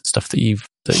carbohydrates and stuff that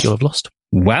you'll have lost.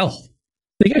 Well.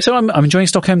 There you go. So I'm enjoying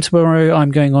Stockholm tomorrow.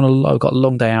 I've got a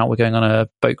long day out. We're going on a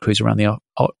boat cruise around the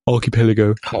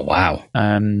archipelago. Oh, wow.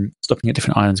 Stopping at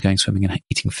different islands, going swimming and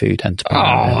eating food. And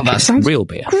that sounds real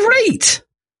beer. Great.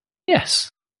 Yes.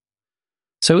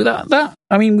 So that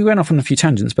I mean, we went off on a few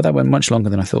tangents, but that went much longer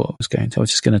than I thought it was going to. I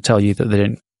was just going to tell you that they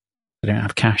don't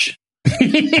have cash.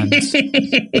 And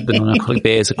the non-alcoholic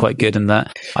beers are quite good, and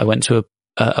that I went to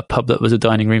a pub that was a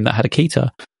dining room that had a guitar.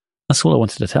 That's all I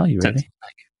wanted to tell you, really.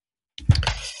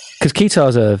 Because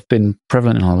guitars have been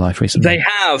prevalent in our life recently. They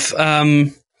have.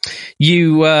 I've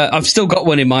still got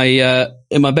one in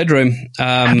my bedroom.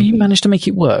 Have you managed to make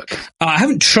it work? I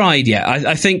haven't tried yet.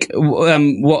 I think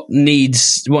what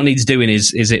needs doing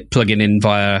is it plugging in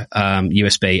via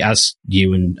USB, as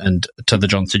you and T'other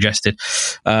John suggested.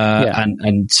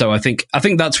 And so I think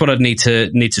that's what I'd need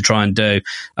to try and do.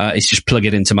 Is just plug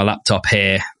it into my laptop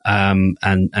here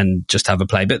and just have a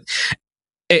play. But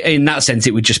in that sense,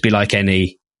 it would just be like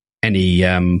any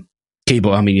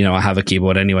keyboard. I mean, I have a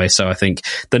keyboard anyway, so I think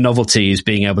the novelty is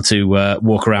being able to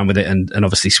walk around with it and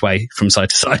obviously sway from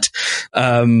side to side.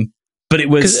 but it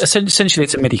was essentially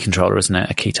it's a MIDI controller, isn't it?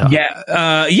 A keytar.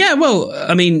 Yeah. Well,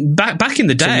 I mean, back in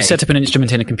the day, so you set up an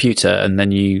instrument in a computer, and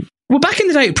then you. Well, back in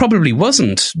the day, it probably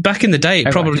wasn't. Back in the day,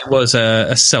 it probably was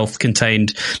a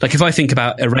self-contained. Like, if I think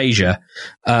about Erasure,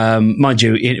 mind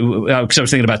you, because I was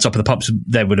thinking about Top of the Pops,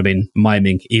 they would have been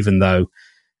miming, even though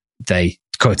they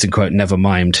quote unquote never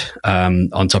mimed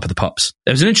on Top of the Pops.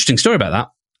 There was an interesting story about that.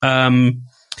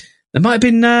 There might have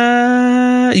been,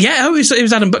 it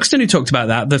was Adam Buxton who talked about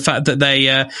that. The fact that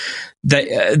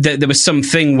there was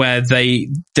something where they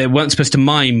weren't supposed to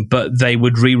mime, but they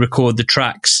would re-record the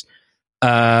tracks.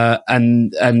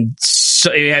 And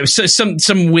so it was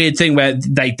some weird thing where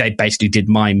they basically did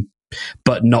mime,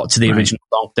 but not to the original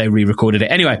song. They re-recorded it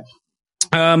anyway.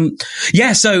 I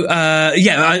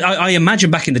imagine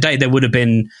back in the day there would have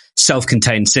been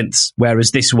self-contained synths,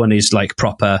 whereas this one is like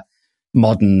proper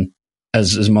modern.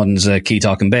 As modern as a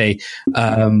keytar can be,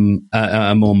 a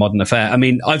more modern affair. I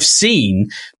mean, I've seen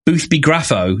Boothby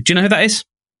Grapho. Do you know who that is?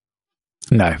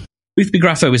 No. Boothby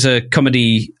Grapho is a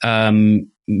comedy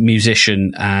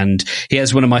musician, and he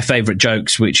has one of my favourite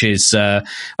jokes, which is I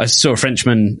saw a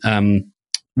Frenchman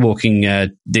walking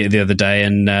the other day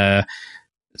and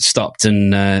stopped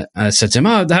and said to him,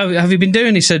 "Oh, how have you been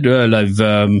doing?" He said, "Well,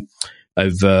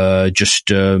 I've just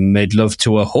made love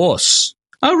to a horse."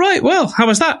 Oh, right. Well, how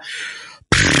was that?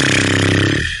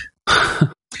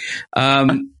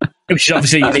 Which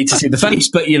obviously you need to see the face,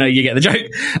 but you get the joke.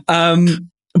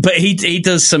 But he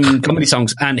does some comedy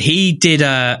songs, and he did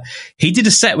a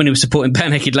set when he was supporting Bare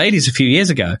Naked Ladies a few years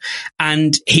ago,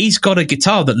 and he's got a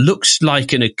guitar that looks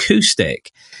like an acoustic,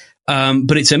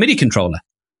 but it's a MIDI controller.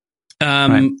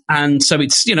 And so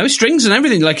it's, strings and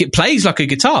everything, like it plays like a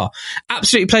guitar,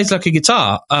 absolutely plays like a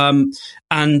guitar. And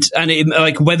it,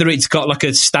 like, whether it's got like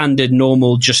a standard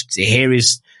normal, just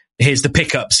here's the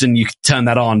pickups and you can turn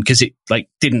that on, because it like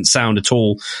didn't sound at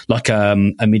all like a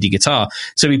MIDI guitar.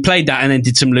 So he played that and then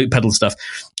did some loop pedal stuff,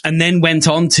 and then went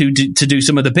on to do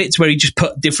some of the bits where he just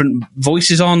put different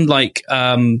voices on, like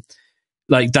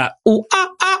that, or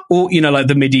like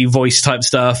the MIDI voice type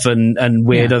stuff and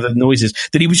weird other noises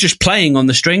that he was just playing on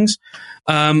the strings.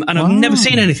 And I've never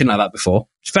seen anything like that before.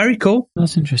 It's very cool.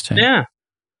 That's interesting. Yeah.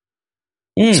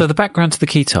 So the background to the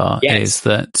keytar is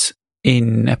that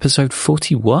in episode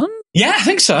 41? Yeah, I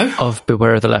think so. Of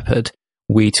Beware of the Leopard,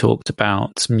 we talked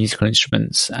about musical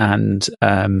instruments, and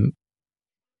the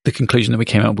conclusion that we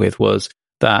came up with was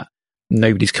that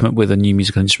nobody's come up with a new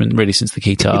musical instrument really since the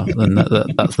keytar, and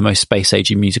that's the most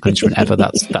space-agey musical instrument ever.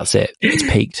 That's it. It's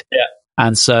peaked. Yeah.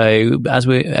 And so,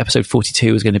 episode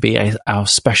 42 was going to be our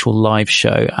special live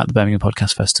show at the Birmingham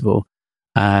Podcast Festival.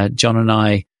 John and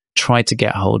I tried to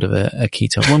get hold of a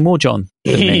keytar. Well, more John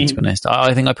than me, to be honest.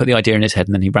 I think I put the idea in his head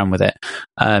and then he ran with it.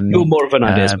 You're more of an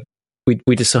idea.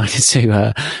 We decided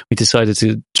to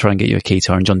try and get you a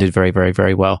keytar, and John did very, very,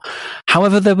 very well.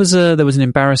 However, there was an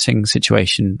embarrassing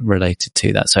situation related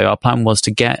to that. So our plan was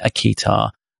to get a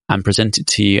keytar and present it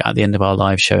to you at the end of our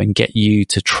live show and get you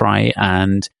to try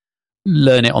and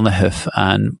learn it on the hoof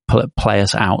and play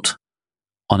us out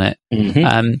on it.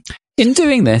 Mm-hmm. In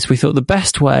doing this, we thought the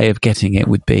best way of getting it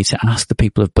would be to ask the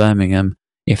people of Birmingham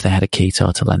if they had a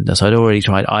keytar to lend us. I'd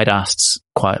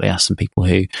quietly asked some people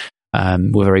who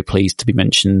were very pleased to be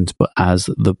mentioned, but as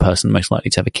the person most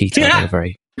likely to have a keytar, they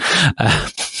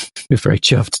were very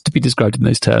chuffed to be described in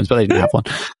those terms, but they didn't have one.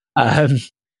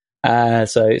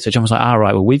 So John was like, "All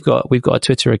right, well, we've got a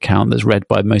Twitter account that's read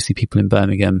by mostly people in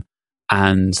Birmingham,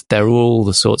 and they're all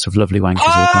the sorts of lovely wankers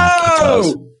who are going to have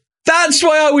guitars." That's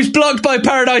why I was blocked by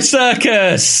Paradise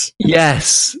Circus.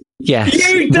 Yes.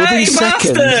 You dirty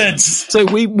bastards! So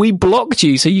we blocked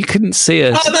you so you couldn't see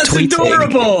us. Oh, that's tweeting.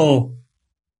 Adorable.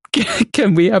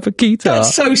 Can we have a keytar?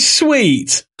 That's so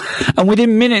sweet. And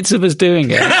within minutes of us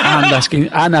doing it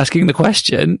and asking the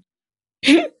question,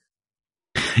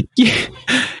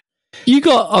 you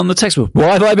got on the text book,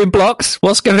 "Why have I been blocked?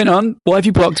 What's going on? Why have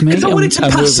you blocked me?" Because I wanted to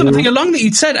pass something along that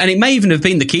you'd said, and it may even have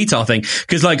been the keytar thing,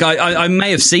 because like I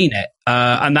may have seen it,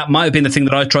 and that might have been the thing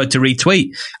that I tried to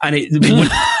retweet, and it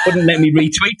wouldn't let me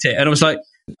retweet it, and I was like,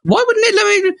 "Why wouldn't it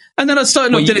let me?" And then I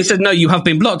started looking, and it said, "No, you have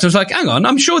been blocked." I was like, "Hang on,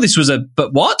 I'm sure this was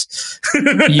but what?"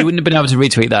 You wouldn't have been able to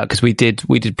retweet that because we did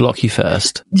block you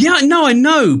first. Yeah, no, I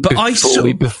know, but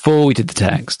before we did the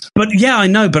text. But yeah, I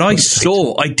know, but I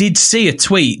did see a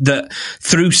tweet that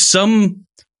through some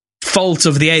fault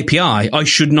of the API, I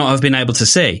should not have been able to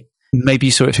see. Maybe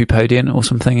you saw it through Podium or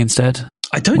something instead.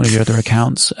 I don't. One of your other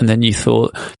accounts, and then you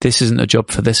thought, "This isn't a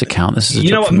job for this account. This is a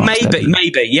job for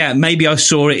maybe I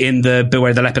saw it in the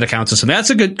Beware the Leopard account or something." That's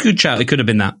a good shout. It could have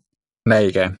been that. There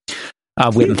you go.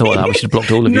 We hadn't thought of that. We should have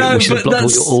blocked all of you. No, We should have but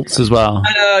blocked all your alts as well.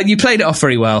 You played it off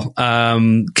very well.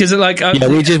 Because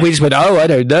We just went, oh, I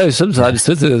don't know. Sometimes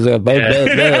Twitter's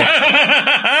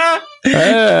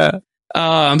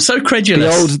I'm so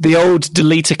credulous. The old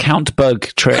delete account bug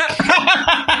trick.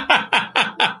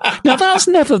 Now that's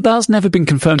never been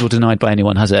confirmed or denied by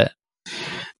anyone, has it?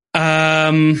 You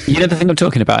know the thing I'm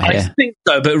talking about here? I think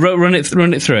so, but run it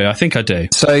through. I think I do.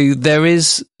 So there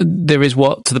is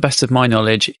what, to the best of my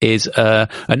knowledge, is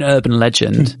an urban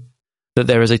legend that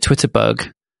there is a Twitter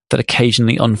bug that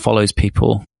occasionally unfollows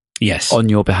people. Yes, on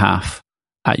your behalf,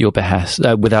 at your behest,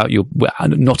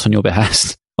 not on your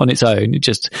behest, on its own. It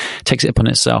just takes it upon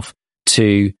itself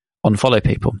to unfollow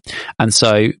people, and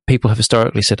so people have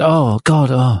historically said, "Oh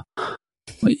God,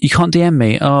 you can't DM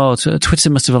me. Oh, Twitter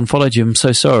must have unfollowed you. I'm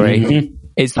so sorry. Mm-hmm.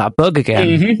 It's that bug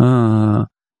again."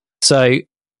 So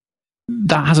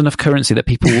that has enough currency that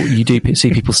you do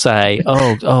see people say,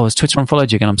 "Oh, has Twitter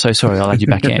unfollowed you again? I'm so sorry. I'll add you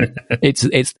back in." It's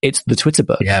the Twitter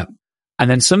bug. Yeah. And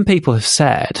then some people have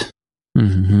said,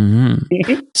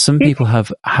 some people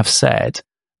have said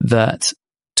that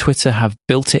Twitter have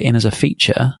built it in as a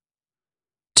feature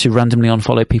to randomly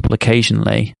unfollow people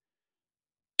occasionally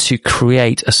to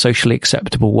create a socially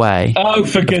acceptable way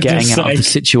of getting out of the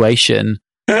situation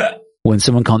when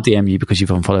someone can't DM you because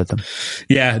you've unfollowed them.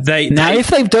 Yeah, if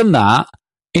they've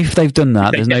done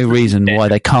that, there's no reason why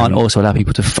they can't also allow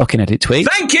people to fucking edit tweets.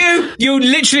 Thank you! You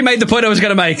literally made the point I was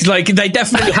going to make. Like, they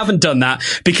definitely haven't done that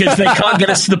because they can't get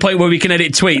us to the point where we can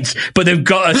edit tweets, but they've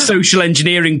got a social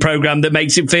engineering program that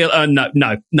makes it feel, no.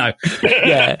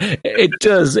 Yeah, it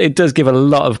does give a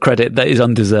lot of credit that is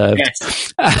undeserved.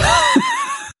 Yes.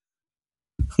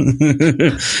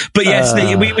 But yes,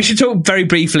 we should talk very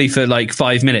briefly for like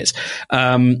 5 minutes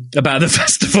about the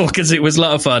festival because it was a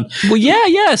lot of fun. Well,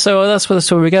 yeah. So that's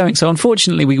where we're going. So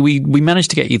unfortunately, we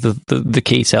managed to get you the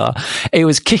key teller. It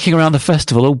was kicking around the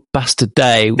festival all bastard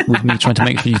day with me trying to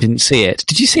make sure you didn't see it.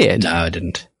 Did you see it? No, I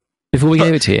didn't. Before we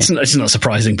gave it to you, it's not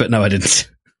surprising, but no, I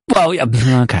didn't. Well, yeah,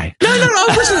 okay. No,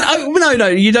 I wasn't. No,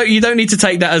 you don't need to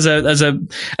take that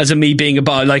as a me being a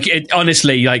bar. Like,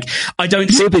 honestly, like, I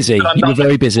don't. You were busy. You were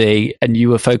very busy, and you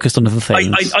were focused on other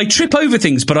things. I trip over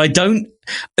things, but I don't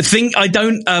think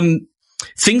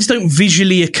things don't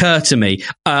visually occur to me.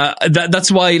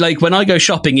 That's why, like, when I go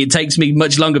shopping, it takes me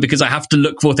much longer because I have to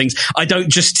look for things. I don't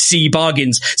just see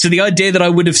bargains. So the idea that I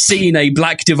would have seen a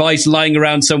black device lying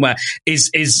around somewhere is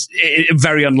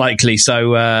very unlikely.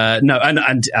 So, no.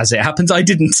 And as it happens, I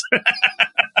didn't.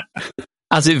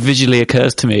 As it visually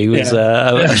occurs to me was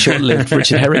a short-lived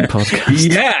Richard Herring podcast.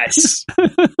 Yes.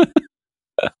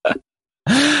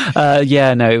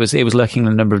 It was lurking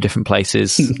in a number of different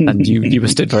places, and you were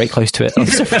stood very close to it on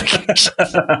several occasions.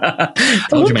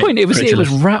 At one point, it was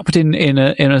wrapped in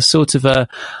a sort of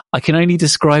I can only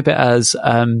describe it as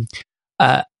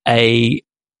a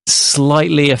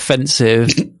slightly offensive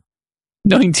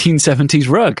 1970s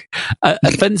rug.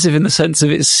 Offensive in the sense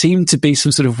of it seemed to be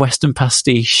some sort of Western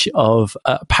pastiche of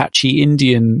Apache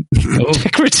Indian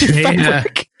decorative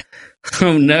fabric.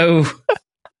 Oh no.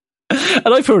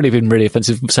 And I've probably been really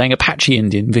offensive saying Apache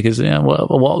Indian because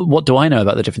what do I know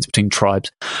about the difference between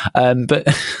tribes? But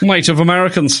Native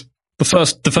Americans, the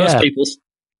first peoples.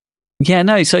 Yeah,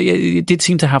 no. So it did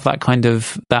seem to have that kind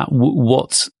of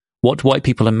what white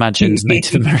people imagined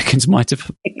Native Americans might have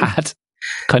had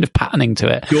kind of patterning to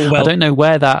it. I don't know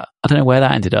where that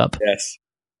ended up. Yes,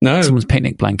 no, someone's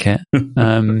picnic blanket.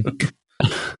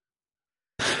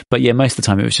 But yeah, most of the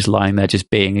time it was just lying there,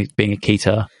 just being a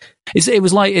Keter. It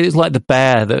was like the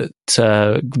bear that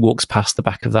walks past the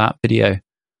back of that video.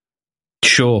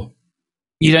 Sure,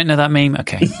 you don't know that meme?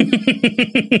 Okay.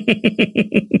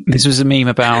 This was a meme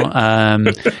about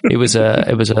it was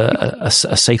a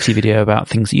safety video about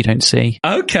things that you don't see.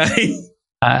 Okay.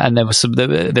 And there was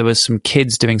some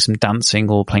kids doing some dancing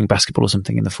or playing basketball or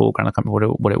something in the foreground. I can't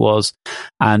remember what it was,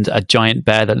 and a giant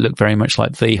bear that looked very much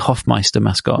like the Hofmeister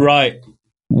mascot. Right.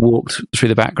 Walked through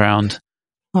the background,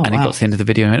 and it got to the end of the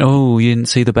video and went, "Oh, you didn't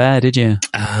see the bear, did you?"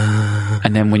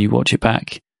 And then when you watch it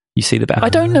back, you see the bear. I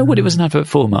don't know what it was an advert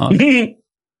for, Mark.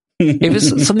 It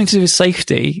was something to do with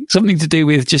safety, something to do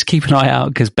with just keep an eye out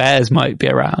because bears might be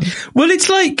around. Well, it's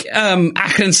like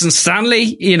Atkinson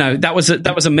Stanley. You know, that was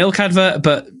a milk advert,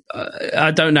 but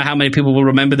I don't know how many people will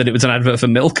remember that it was an advert for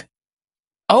milk.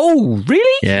 Oh,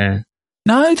 really? Yeah.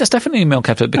 No, that's definitely a milk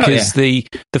advert because the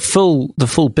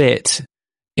full bit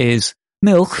is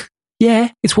milk. Yeah,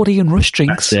 it's what Ian Rush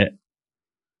drinks. That's it.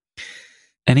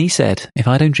 And he said, if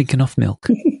I don't drink enough milk,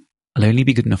 I'll only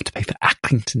be good enough to pay for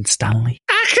Accrington Stanley.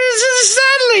 Accrington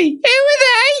Stanley? Who are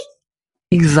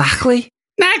they? Exactly.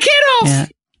 Now get off!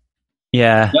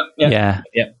 Yeah.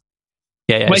 Yep.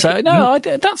 Yeah. So no,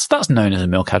 that's known as a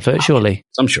milk advert, surely.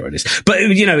 I'm sure it is. But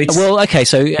it's well. Okay,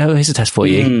 so here's a test for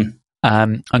you.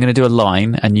 I'm going to do a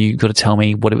line, and you got to tell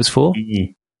me what it was for.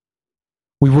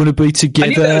 We want to be together. I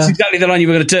knew that was exactly the line you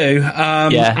were going to do.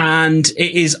 And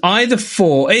it is either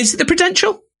for... Is it the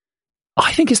Prudential?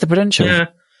 I think it's the Prudential. Yeah.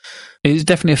 It's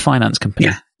definitely a finance company.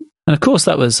 Yeah. And of course,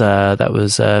 that was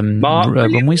Ron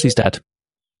Weasley's dad.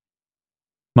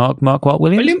 Mark what?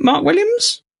 Williams? Mark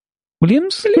Williams?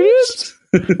 Williams?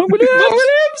 Mark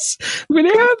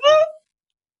Williams?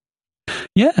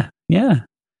 Yeah.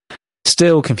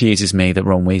 Still confuses me that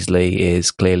Ron Weasley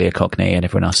is clearly a Cockney and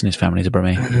everyone else in his family is a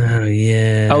Brummie. Oh,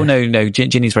 yeah. Oh, no.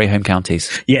 Ginny's very home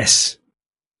counties. Yes.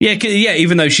 Yeah,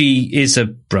 even though she is a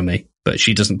Brummie, but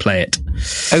she doesn't play it.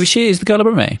 Oh, she is the girl of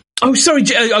Brummie? Oh, sorry.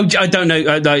 I don't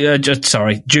know.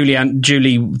 Sorry.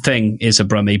 Julie Thing is a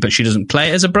Brummie, but she doesn't play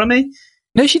it as a Brummie?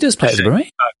 No, she does play it as a Brummie.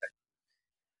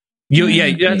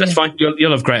 Okay. That's fine.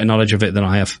 You'll have greater knowledge of it than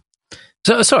I have.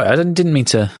 So, sorry, I didn't mean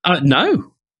to...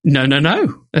 No.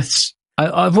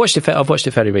 I've watched it. I've watched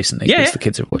it fairly recently. Yeah, because the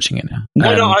kids are watching it now.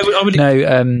 I would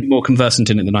be more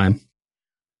conversant in it than I am.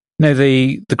 No,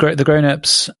 the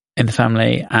grown-ups in the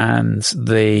family and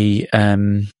the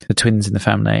twins in the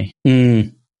family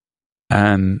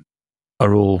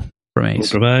are all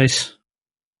Brummies.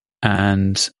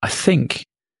 And I think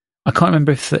I can't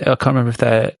remember if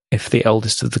the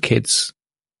eldest of the kids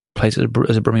plays as a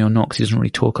Brummie or not, because he doesn't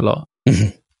really talk a lot.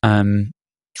 And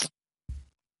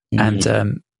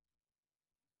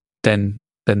then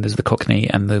there's the Cockney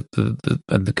and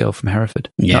the girl from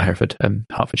Hereford. Yeah. Not Hereford,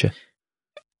 Hertfordshire.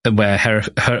 Where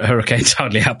hurricanes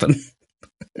hardly happen.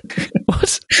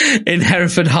 What? In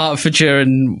Hereford, Hertfordshire,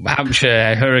 and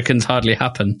Hampshire, hurricanes hardly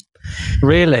happen.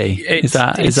 Really? Is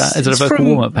that a vocal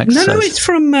warm-up exercise? No, it's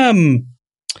from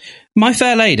My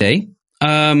Fair Lady,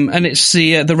 and it's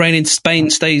the rain in Spain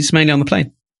stays mainly on the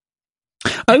plain.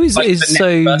 Oh, is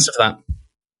so verse of that.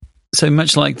 So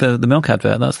much like the milk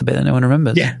advert, that's the bit that no one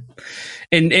remembers. Yeah.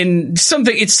 In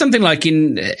something, it's something like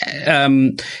in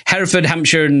Hereford,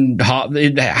 Hampshire, and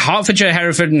Hertfordshire,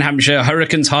 Hereford, and Hampshire,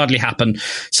 hurricanes hardly happen.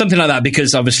 Something like that,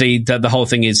 because obviously the whole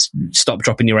thing is stop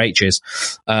dropping your H's,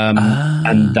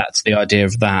 and that's the idea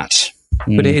of that.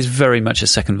 But it is very much a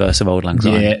second verse of Auld Lang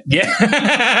Syne. Yeah.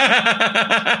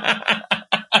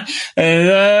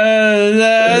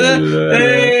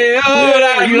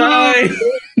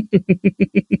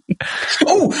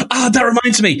 That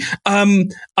reminds me.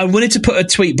 I wanted to put a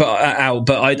tweet out,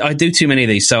 but I do too many of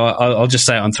these, so I'll just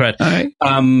say it on thread. All right.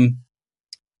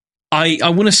 I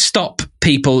want to stop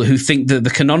people who think that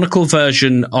the canonical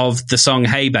version of the song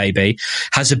 "Hey Baby"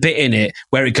 has a bit in it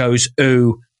where it goes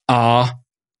ooh ah.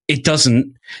 It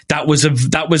doesn't. That was a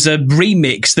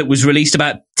remix that was released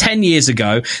about 10 years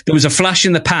ago. There was a flash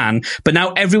in the pan, but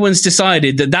now everyone's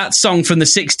decided that song from the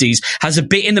 60s has a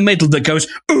bit in the middle that goes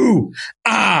ooh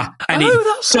ah, and it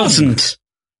doesn't.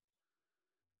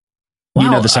 Wow,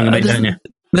 you know the song, don't you?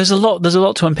 There's a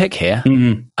lot to unpick here.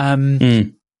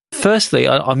 Firstly,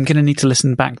 I'm going to need to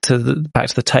listen back to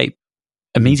the tape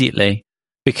immediately,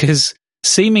 because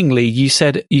seemingly you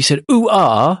said ooh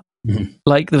ah.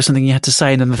 Like there was something you had to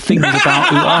say, and then the thing was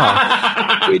about ooh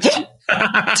ah, which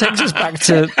takes us back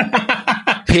to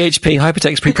PHP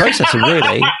hypertext preprocessor.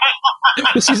 Really,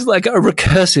 this is like a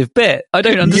recursive bit. I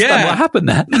don't understand what happened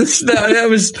there. That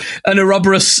was an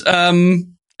Ouroboros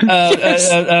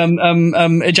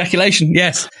ejaculation.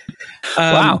 Yes.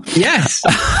 Wow. Yes.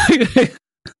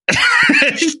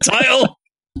 Title.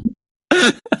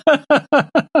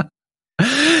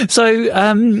 So,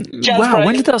 wow,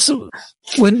 when did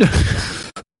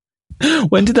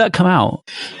that come out?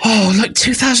 Oh, like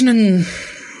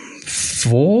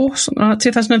 2004, something like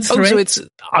 2003. Oh, so it's,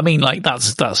 I mean, like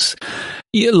that's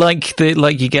like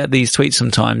you get these tweets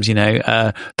sometimes, you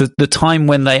know, the time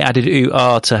when they added ooh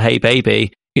ah to Hey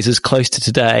Baby is as close to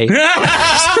today.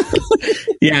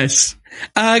 Yes.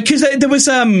 Cause there's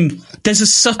a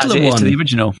subtler one to the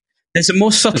original. There's a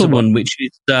more subtle one, which is,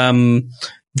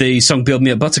 the song "Build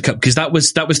Me Up Buttercup," because that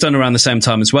was done around the same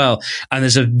time as well, and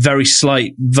there's a very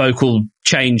slight vocal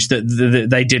change that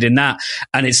they did in that,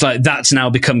 and it's like that's now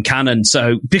become canon.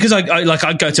 So because I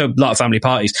go to a lot of family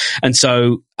parties, and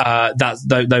so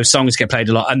those songs get played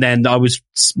a lot. And then I was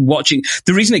watching.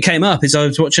 The reason it came up is I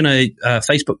was watching a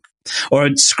Facebook, or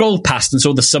I scrolled past and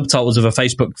saw the subtitles of a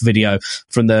Facebook video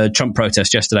from the Trump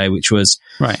protest yesterday, which was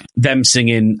them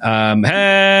singing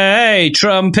 "Hey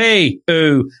Trumpy,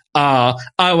 ooh ah,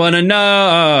 I want to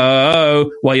know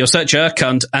why you're such a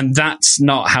cunt," and that's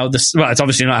not how it's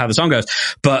obviously not how the song goes.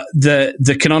 But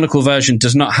the canonical version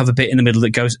does not have a bit in the middle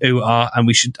that goes ooh ah, and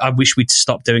I wish we'd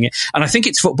stop doing it. And I think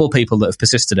it's football people that have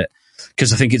persisted it,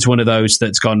 because I think it's one of those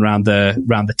that's gone round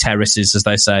the terraces, as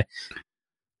they say.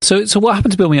 So what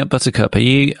happened to Build Me Up Buttercup? Are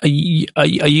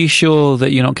you sure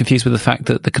that you're not confused with the fact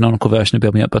that the canonical version of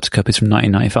Build Me Up Buttercup is from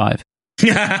 1995?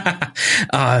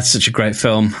 It's such a great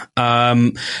film. There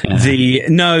was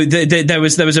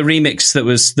a remix that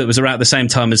was around the same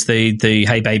time as the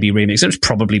Hey Baby remix. It was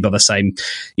probably by the same,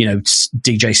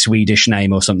 DJ Swedish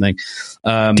name or something.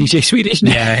 DJ Swedish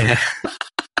name. Yeah.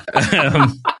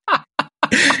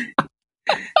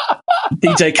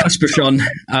 DJ Kaspersson.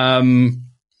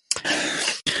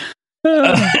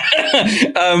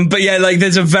 But yeah, like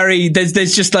there's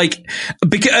just like,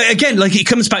 because, again, like it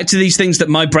comes back to these things that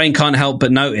my brain can't help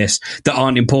but notice that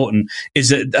aren't important. Is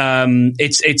that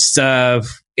it's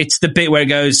the bit where it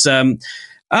goes,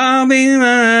 I'll be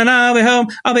home,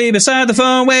 I'll be beside the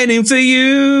phone waiting for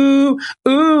you.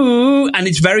 Ooh. And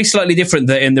it's very slightly different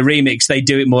that in the remix they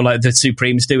do it more like the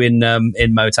Supremes do in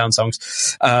Motown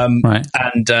songs. Right.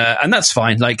 And that's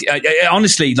fine. Like, I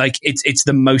honestly, like it's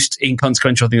the most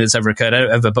inconsequential thing that's ever occurred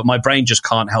ever, but my brain just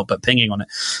can't help but pinging on it.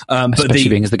 Especially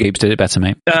being as the Goops did it better,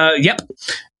 mate. Yep.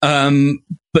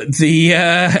 But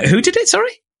who did it?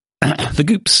 Sorry? The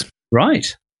Goops.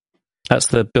 Right. That's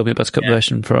the Build Me Up Buttercup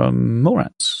version from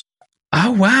Mallrats.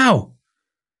 Oh, wow.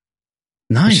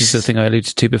 Nice. Which is the thing I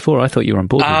alluded to before. I thought you were on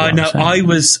board with no, I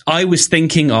was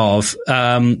thinking of,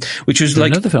 which was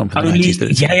like another film from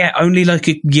only like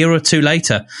a year or two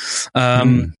later.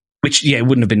 Which, it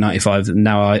wouldn't have been 95.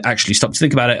 Now I actually stopped to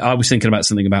think about it. I was thinking about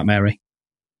Something About Mary.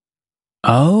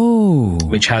 Oh,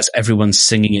 which has everyone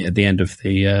singing it at the end of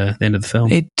the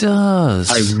film. It does.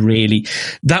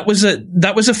 That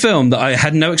was a film that I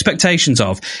had no expectations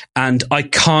of, and I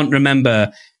can't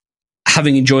remember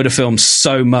having enjoyed a film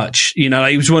so much.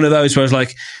 It was one of those where I was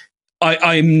like,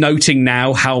 I'm noting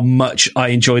now how much I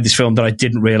enjoyed this film that I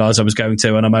didn't realize I was going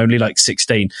to, and I'm only like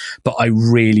 16, but I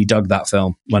really dug that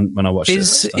film when I watched it.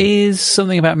 Is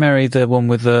Something About Mary the one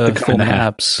with the former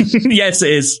abs? Yes, it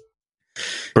is.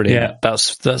 Brilliant. Yeah.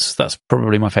 That's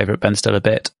probably my favourite Ben Stiller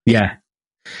bit. Yeah.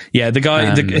 Yeah, the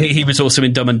guy, he was also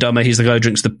in Dumb and Dumber. He's the guy who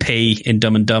drinks the pee in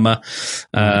Dumb and Dumber,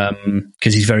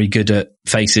 because he's very good at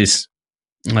faces.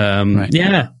 Right.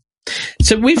 Yeah.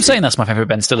 So I'm saying that's my favourite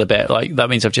Ben Stiller bit. Like, that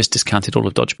means I've just discounted all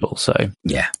of Dodgeball, so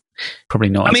yeah. Probably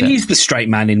not. I mean, he's the straight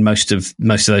man in most of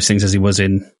those things, as he was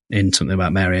in Something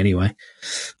About Mary anyway.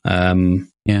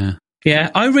 Yeah.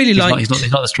 Yeah, I really like...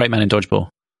 He's not the straight man in Dodgeball.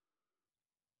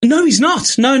 No, he's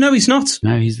not. No, he's not.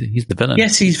 No, he's the villain.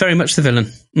 Yes, he's very much the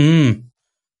villain.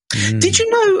 Did you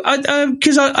know?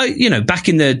 Because I back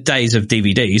in the days of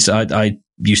DVDs, I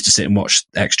used to sit and watch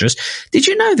extras. Did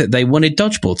you know that they wanted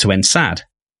Dodgeball to end sad?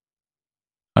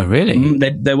 Oh, really?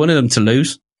 They wanted them to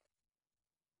lose.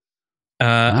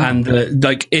 And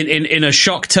like in a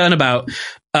shock turnabout,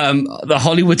 the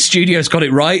Hollywood studios got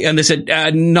it right, and they said,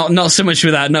 not so much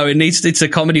with that. No, it's a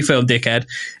comedy film, dickhead.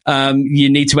 You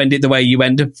need to end it the way you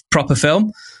end a proper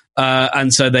film.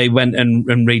 And so they went and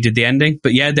redid the ending.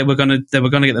 But yeah, they were gonna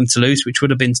get them to lose, which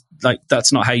would have been like,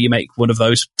 that's not how you make one of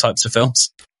those types of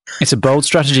films. It's a bold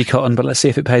strategy, Cotton, but let's see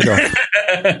if it pays off.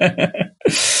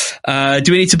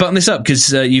 Do we need to button this up?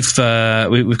 Because we've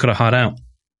got a hard out.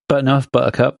 Button off,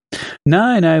 Buttercup.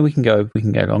 No, we can go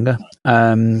longer.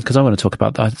 Because I still want to talk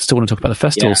about the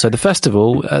festival. Yeah. So the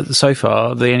festival, so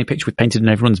far, the only picture we've painted in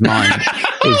everyone's mind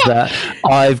is that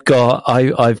I've got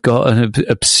an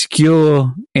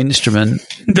obscure instrument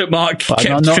that Mark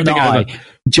kept tripping over.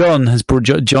 John has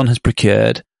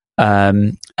procured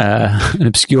an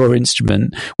obscure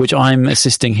instrument which I'm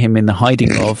assisting him in the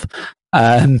hiding of,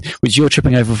 which you're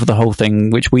tripping over for the whole thing,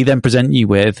 which we then present you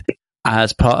with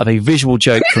as part of a visual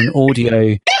joke for an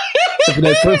audio,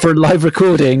 for a live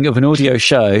recording of an audio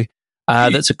show.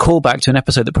 That's a callback to an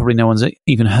episode that probably no one's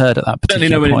even heard at that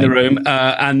particular point. Certainly no one in the room.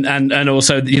 And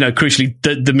also, crucially,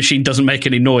 the machine doesn't make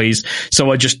any noise.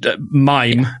 So I just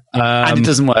mime. And it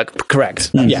doesn't work. Correct.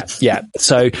 Yeah.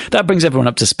 So that brings everyone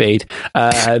up to speed.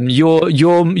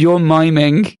 You're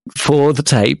miming for the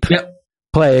tape. Yep.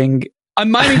 Playing. I'm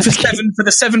miming for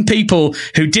the seven people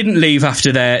who didn't leave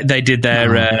after they did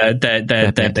their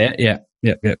bit.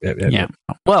 Yeah.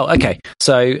 Well, okay.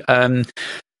 So,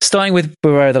 starting with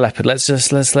Beware the Leopard, let's talk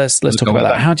about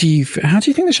that. How do you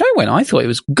think the show went? I thought it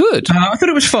was good. I thought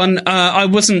it was fun. I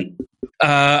wasn't,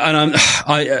 and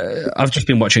I've just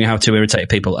been watching How to Irritate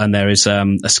People, and there is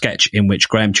a sketch in which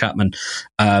Graham Chapman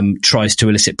tries to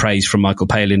elicit praise from Michael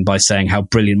Palin by saying how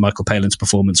brilliant Michael Palin's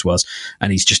performance was,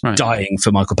 and he's just dying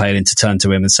for Michael Palin to turn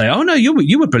to him and say, "Oh no,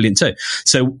 you were brilliant too."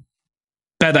 So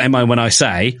bear that in mind when I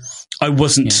say I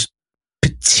wasn't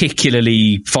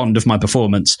particularly fond of my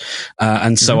performance,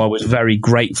 and so I was very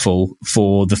grateful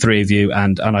for the three of you,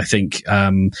 and I think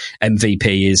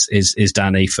MVP is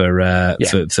Danny for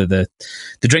the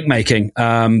drink making,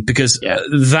 because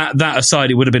that aside,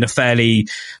 it would have been a fairly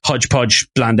hodgepodge,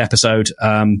 bland episode,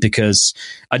 because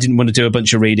I didn't want to do a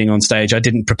bunch of reading on stage. I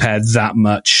didn't prepare that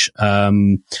much,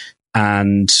 and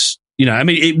I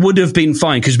mean, it would have been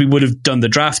fine because we would have done the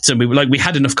drafts and we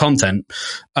had enough content.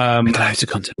 Loads of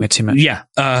content. We had too much. Yeah.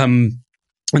 And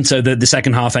so the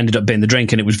second half ended up being the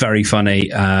drink, and it was very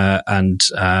funny, and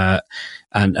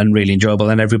really enjoyable.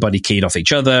 And everybody keyed off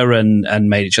each other and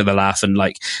made each other laugh. And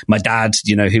like my dad,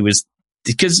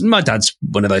 because my dad's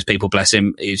one of those people, bless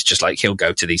him, he's just like, he'll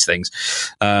go to these things,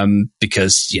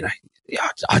 because,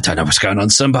 I don't know what's going on,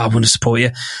 son, but I want to support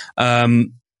you.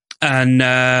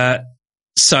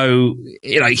 So,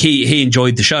 like, he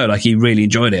enjoyed the show. Like, he really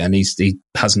enjoyed it, and he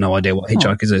has no idea what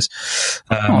Hitchhikers is.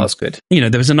 That's good. There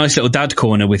was a nice little dad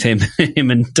corner with him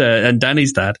and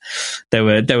Danny's dad. They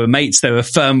were mates. They were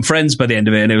firm friends by the end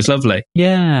of it, and it was lovely.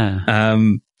 Yeah.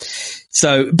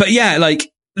 But yeah, like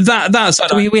that's.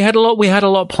 So we had a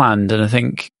lot planned, and I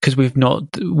think because we've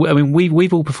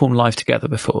all performed live together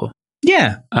before.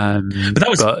 Yeah. But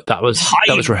that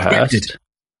was rehearsed. Scripted.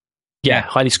 Yeah,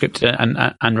 highly scripted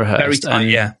and rehearsed. Very tight,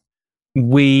 yeah.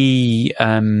 We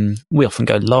often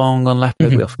go long on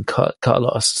Leopard. We often cut a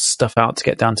lot of stuff out to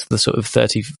get down to the sort of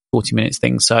 30, 40 minutes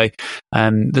thing. So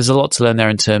there's a lot to learn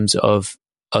there in terms of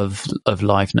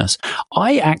liveness.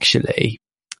 I actually,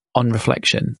 on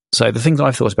reflection, so the things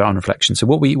I've thought about on reflection. So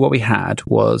what we had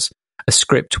was a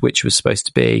script which was supposed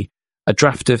to be a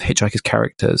draft of Hitchhiker's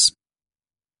characters,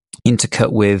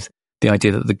 intercut with the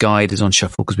idea that the guide is on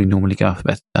shuffle because we normally go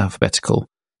alphabetical.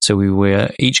 So we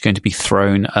were each going to be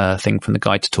thrown a thing from the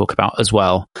guide to talk about as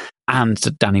well. And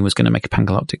Danny was going to make a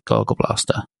Pangalactic Gargle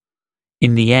Blaster.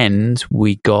 In the end,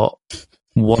 we got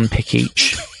one pick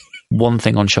each, one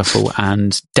thing on shuffle,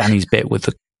 and Danny's bit with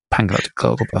the Pangalactic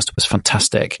Gargle Blaster was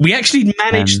fantastic. We actually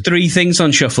managed three things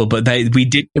on shuffle, but we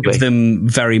did give them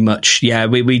very much. Yeah,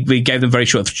 we gave them very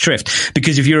short shrift,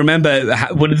 because if you remember,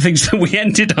 one of the things that we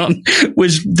ended on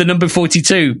was the number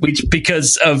 42, which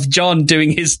because of John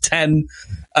doing his 10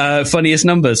 funniest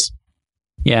numbers.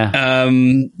 Yeah.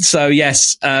 So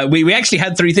yes, we actually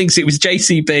had three things. It was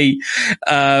JCB,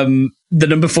 the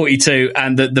number 42,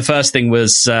 and the first thing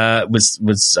was I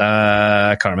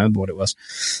can't remember what it was.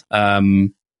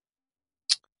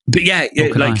 But yeah,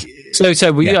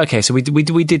 so we did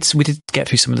get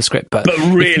through some of the script, but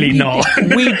really not.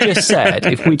 We just said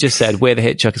we're the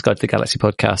Hitchhiker's Guide to the Galaxy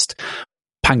podcast.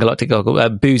 Pangalactic Gargle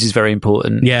booze is very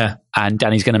important. Yeah, and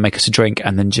Danny's going to make us a drink,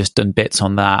 and then just done bits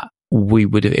on that.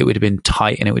 It would have been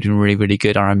tight, and it would have been really, really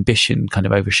good. Our ambition kind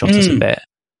of overshot us a bit.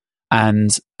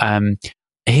 And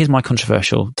here's my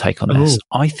controversial take on this.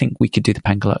 I think we could do the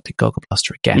Pangalactic Gargle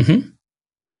Blaster again, and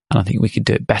I think we could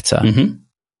do it better.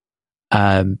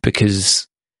 Because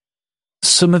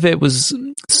some of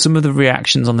the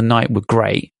reactions on the night were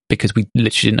great because we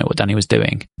literally didn't know what Danny was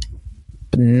doing.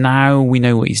 But now we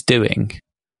know what he's doing,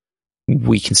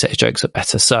 we can set his jokes up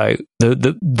better. So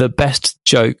the best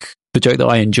joke, the joke that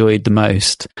I enjoyed the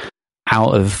most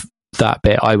out of that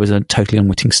bit, I was a totally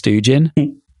unwitting stooge in.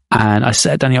 And I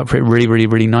set Danny up for it really, really,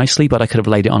 really nicely, but I could have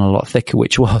laid it on a lot thicker,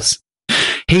 which was...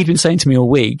 He'd been saying to me all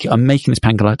week, I'm making this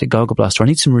Pangalactic Gargle Blaster. I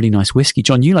need some really nice whiskey.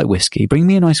 John, you like whiskey. Bring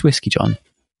me a nice whiskey, John.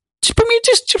 Just bring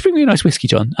me a nice whiskey,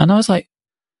 John. And I was like,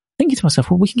 thinking to myself,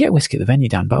 well, we can get whiskey at the venue,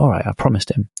 Dan, but all right, I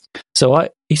promised him. So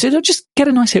he said, just get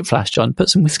a nice hip flash, John. Put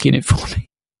some whiskey in it for me.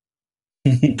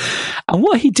 And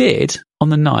what he did on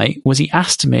the night was he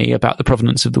asked me about the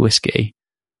provenance of the whiskey.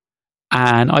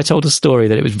 And I told a story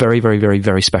that it was very, very, very,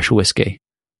 very special whiskey.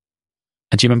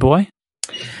 And do you remember why?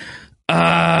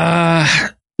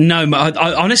 No,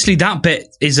 I honestly, that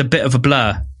bit is a bit of a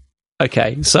blur.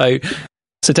 Okay, so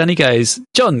Danny goes,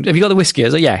 John, have you got the whiskey? I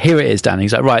was like, yeah, here it is, Danny.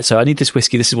 He's like, right, so I need this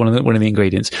whiskey. This is one of the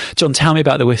ingredients. John, tell me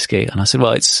about the whiskey. And I said,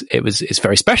 well, it's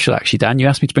very special, actually, Dan. You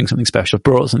asked me to bring something special. I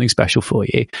brought something special for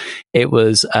you. It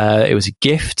was a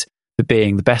gift for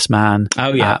being the best man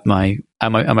at my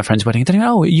friend's wedding. And then he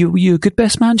went, oh, you a good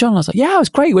best man, John? And I was like, yeah, it was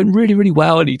great. It went really, really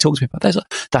well. And he talked to me about that.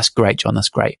 Like, that's great, John. That's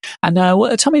great. And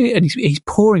tell me, and he's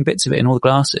pouring bits of it in all the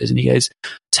glasses. And he goes,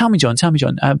 tell me, John. Tell me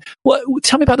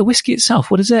about the whiskey itself.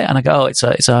 What is it? And I go, oh, it's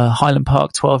a Highland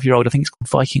Park 12-year-old. I think it's called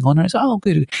Viking Honor. He's like, oh,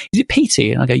 good. Is it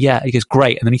peaty? And I go, yeah. He goes,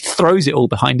 great. And then he throws it all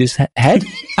behind his head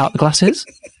out the glasses.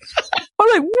 I'm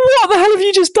like, what the hell have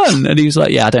you just done? And he was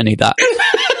like, yeah, I don't need that.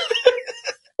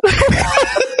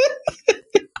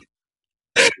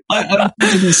 I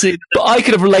didn't see that. But I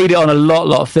could have laid it on a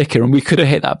lot thicker, and we could have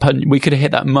hit that punch. We could have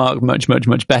hit that mark much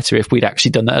better if we'd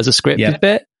actually done that as a scripted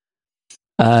bit.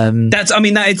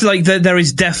 It's like there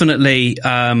is definitely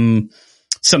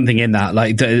something in that,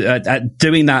 like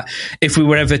doing that. If we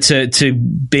were ever to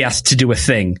be asked to do a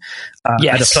thing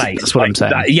at a place, that's what I'm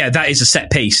saying. That is a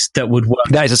set piece that would work.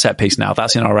 That is a set piece now.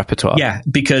 That's in our repertoire. Yeah,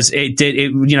 because it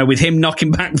with him knocking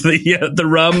back the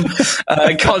rum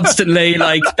constantly,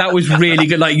 like that was really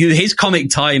good. Like his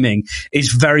comic timing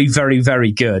is very, very,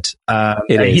 very good.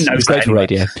 It is. He knows it's great for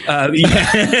radio.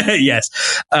 Yes.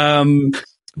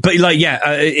 But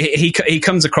he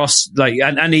comes across like,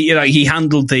 and he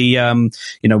handled the,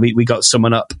 we got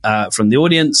someone up, from the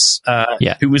audience,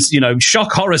 who was,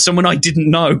 shock horror, someone I didn't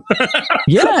know.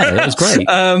 Yeah, it was great.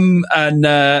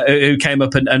 Who came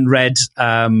up and read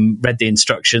the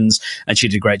instructions, and she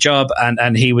did a great job.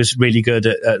 And he was really good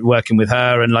at working with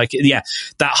her. And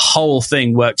that whole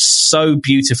thing worked so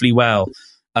beautifully well.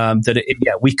 That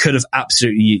we could have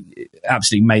absolutely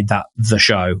made that the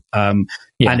show. And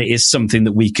it is something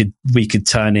that we could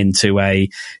turn into a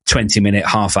 20-minute,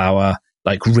 half-hour,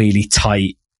 like really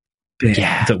tight bit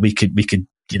that we could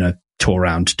tour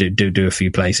around, do a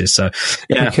few places. So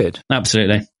we could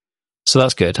absolutely. So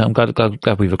that's good. I'm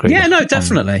glad we've agreed. Yeah, no,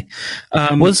 definitely.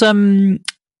 I was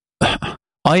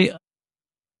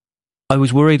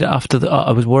worried after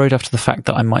the fact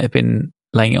that I might have been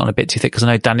laying it on a bit too thick, because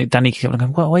I know Danny kept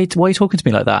going, why are you talking to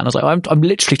me like that? And I was like, I'm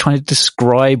literally trying to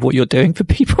describe what you're doing for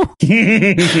people.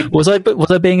 Was I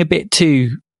being a bit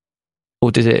too,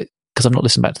 or did it, because I've not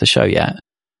listened back to the show yet.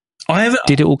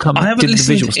 Did it all come? Did the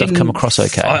visual stuff come across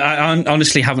okay? I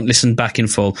honestly haven't listened back in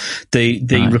full.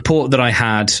 The report that I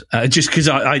had, just because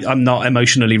I'm not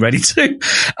emotionally ready to,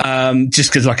 just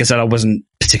because, like I said, I wasn't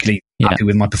particularly happy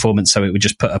with my performance, so it would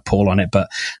just put a pall on it. But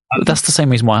that's the same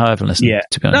reason why I haven't listened. Yeah,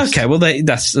 to be honest. Okay, well,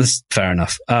 that's fair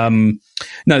enough.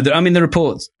 The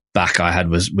report back I had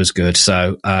was good.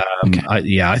 So my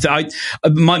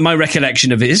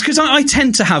recollection of it is because I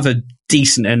tend to have a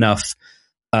decent enough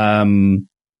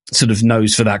sort of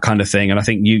nose for that kind of thing, and I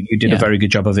think you did a very good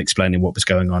job of explaining what was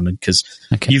going on, because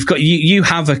you've got you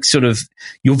have a sort of,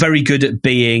 you're very good at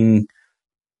being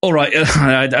all right.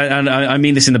 I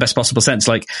mean this in the best possible sense.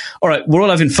 Like, all right, we're all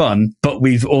having fun, but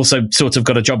we've also sort of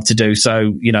got a job to do.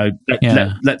 So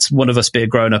let's one of us be a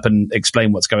grown up and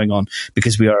explain what's going on,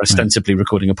 because we are ostensibly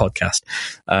recording a podcast,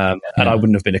 and I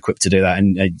wouldn't have been equipped to do that,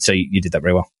 and so you did that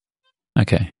very well.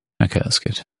 Okay, that's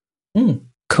good.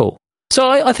 Cool. So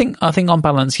I think on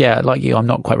balance, like you, I'm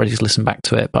not quite ready to listen back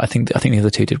to it, but I think the other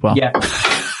two did well. Yeah,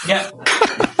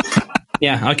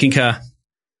 I concur.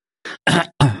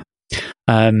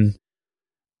 I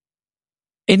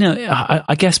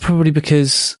guess probably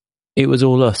because it was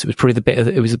all us. It was probably the bit of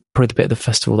the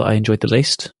festival that I enjoyed the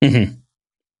least. Mm-hmm.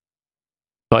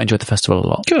 But I enjoyed the festival a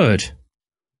lot. Good.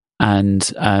 And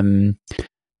for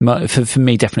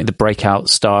me, definitely the breakout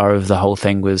star of the whole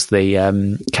thing was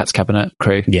the Cat's Cabinet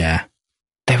crew. Yeah.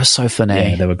 They were so funny.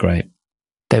 Yeah, they were great.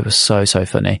 They were so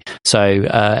funny. So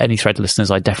any Thread listeners,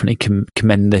 I definitely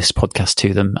commend this podcast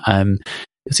to them.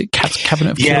 Is it Cat's Cabinet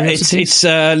of Curiosities? It's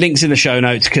links in the show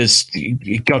notes, because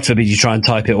God forbid you try and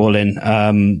type it all in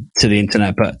to the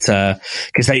internet, but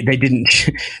because they didn't.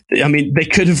 I mean, they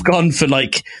could have gone for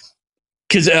like.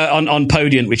 Because on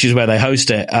Podiant, which is where they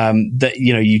host it, that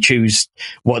you choose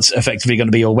what's effectively going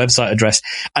to be your website address,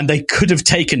 and they could have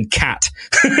taken cat.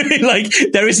 Like,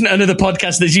 there isn't another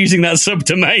podcast that's using that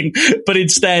subdomain, but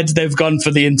instead they've gone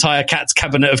for the entire Cat's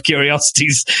Cabinet of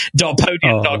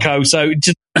Curiosities.podiant.co. So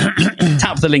just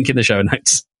tap the link in the show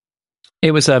notes.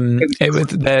 It was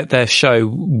their show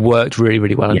worked really,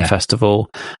 really well in the festival,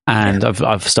 and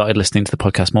I've started listening to the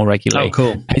podcast more regularly. Oh,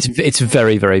 cool! It's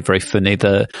very, very, very funny.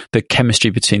 The chemistry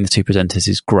between the two presenters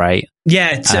is great.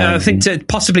 Yeah, I think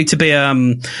possibly to be a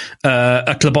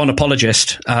Klabon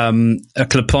apologist, Tom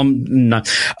Klabon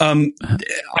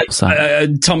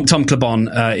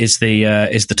is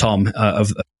the Tom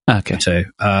of the two.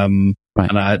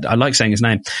 Right. And I like saying his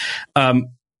name.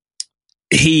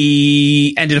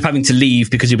 He ended up having to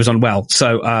leave because he was unwell.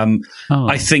 So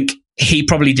I think he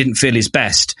probably didn't feel his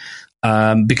best,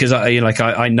 because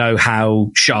I know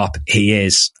how sharp he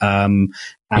is, and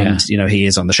he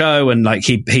is on the show, and like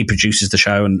he produces the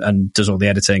show and does all the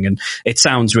editing, and it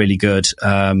sounds really good,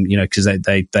 because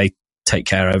they take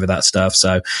care over that stuff.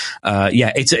 So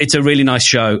it's a really nice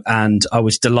show, and I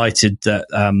was delighted that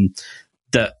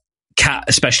that Kat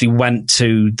especially went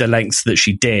to the lengths that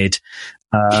she did.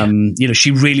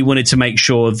 She really wanted to make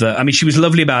sure that, I mean, she was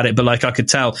lovely about it, but like I could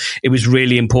tell it was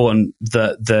really important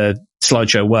that the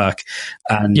slideshow work.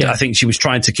 And I think she was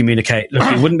trying to communicate, look,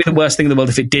 it wouldn't be the worst thing in the world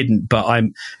if it didn't, but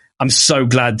I'm so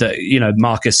glad that,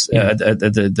 Marcus at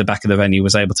the back of the venue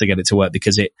was able to get it to work,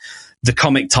 because the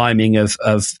comic timing of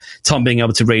Tom being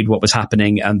able to read what was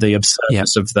happening and the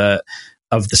absurdness of the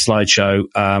slideshow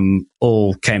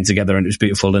all came together, and it was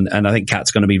beautiful. And I think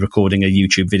Kat's going to be recording a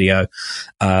YouTube video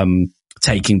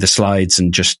taking the slides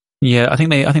and just. Yeah, I think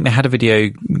they had a video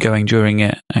going during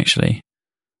it, actually.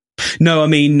 No, I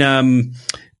mean, okay.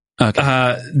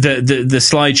 The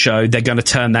slideshow, they're going to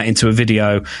turn that into a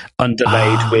video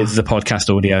underlaid with the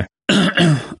podcast audio.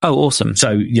 Oh, awesome.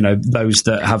 So, those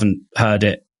that haven't heard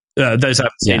it, those that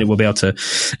haven't seen it will be able to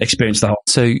experience the whole.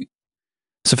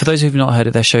 So for those who've not heard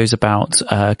it, their show's about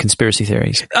conspiracy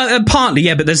theories. Partly,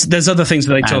 yeah, but there's other things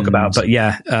that they talk about. But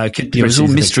there's all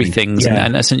mystery things,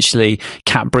 and essentially,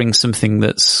 Kat brings something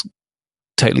that's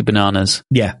totally bananas.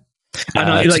 Yeah.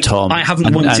 To Tom, I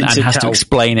haven't wanted and has to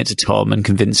explain it to Tom and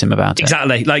convince him about it.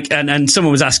 Exactly. And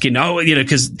someone was asking,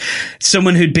 because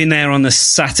someone who'd been there on the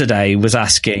Saturday was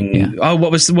asking,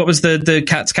 what was the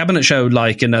Cat's Cabinet show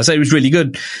like? And I said it was really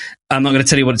good. I'm not going to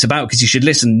tell you what it's about because you should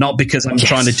listen, not because I'm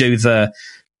trying to do the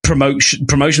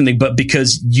promotion thing, but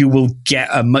because you will get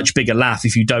a much bigger laugh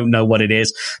if you don't know what it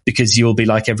is, because you'll be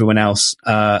like everyone else,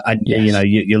 and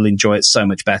you'll enjoy it so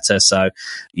much better. So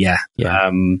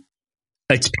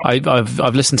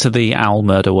I've listened to the owl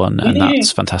murder one, and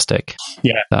that's fantastic.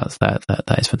 Yeah,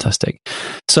 that is fantastic.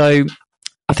 So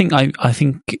I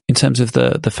think in terms of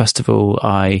the festival,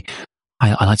 I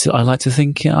like to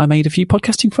think I made a few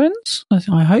podcasting friends.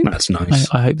 I hope that's nice.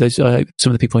 I hope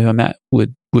some of the people who I met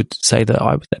would say that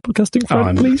I was their podcasting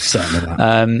friend. Please,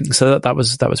 so that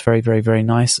was very, very, very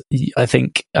nice. I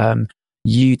think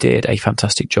you did a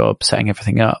fantastic job setting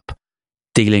everything up,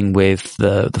 dealing with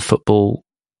the football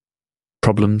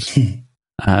problems,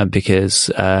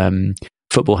 because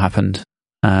football happened.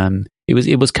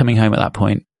 It was coming home at that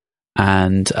point,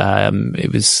 and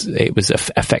it was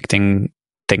affecting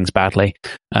things badly.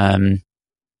 Do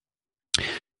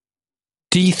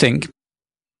you think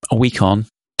a week on,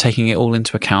 taking it all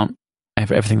into account,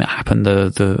 everything that happened,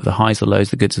 the highs, the lows,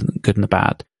 the good and the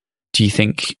bad, do you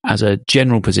think as a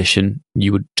general position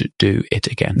you would do it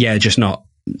again? Yeah, just not.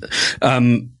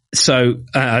 So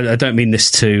I don't mean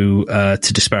this to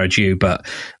disparage you, but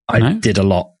I did a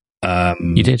lot.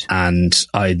 You did, and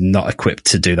I'm not equipped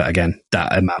to do that again.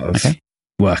 That amount of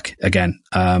work again.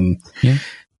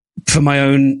 For my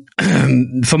own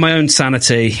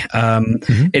sanity,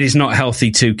 it is not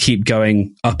healthy to keep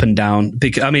going up and down.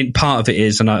 Because part of it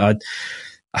is, and I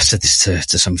said this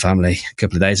to some family a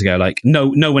couple of days ago. Like, no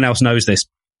one else knows this.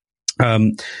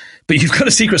 But you've got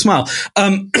a secret smile.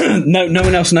 No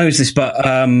one else knows this, but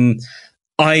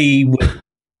I would.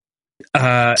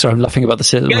 Sorry, I'm laughing about the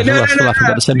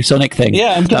Semisonic thing.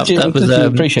 Yeah, I'm glad you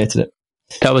appreciated it.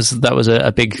 That was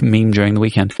a big meme during the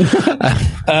weekend.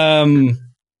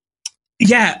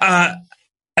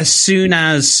 As soon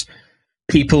as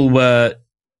people were,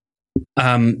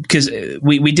 because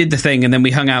we did the thing and then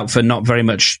we hung out for not very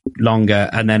much longer,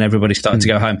 and then everybody started to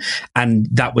go home, and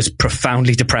that was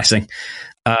profoundly depressing.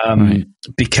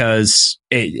 Because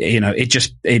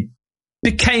it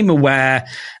became aware,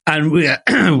 and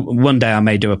one day I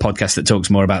may do a podcast that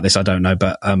talks more about this. I don't know,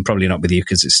 but probably not with you,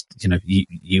 because it's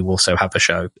you also have a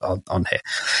show on here.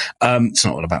 It's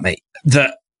not all about me.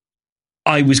 That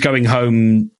I was going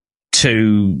home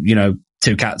to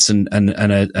 2 cats and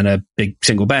a big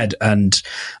single bed, and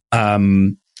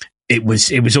it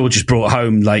was all just brought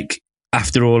home, like,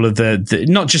 after all of the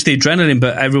not just the adrenaline,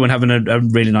 but everyone having a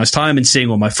really nice time and seeing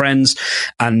all my friends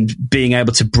and being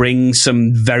able to bring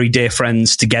some very dear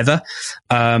friends together,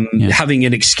 having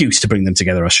an excuse to bring them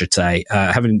together, I should say,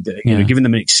 giving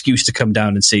them an excuse to come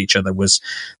down and see each other was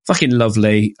fucking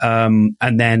lovely. And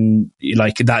then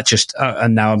like that just,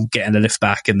 and now I'm getting a lift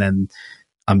back, and then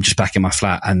I'm just back in my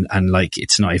flat, and like,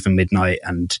 it's not even midnight,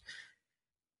 and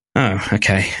oh,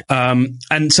 okay.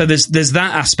 And so there's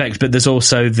that aspect, but there's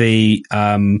also the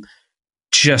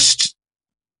just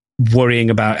worrying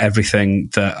about everything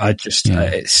that I just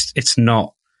it's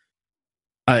not.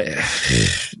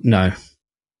 No.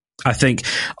 I think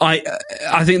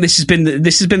this has been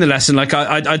the lesson. Like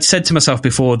I'd said to myself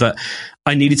before that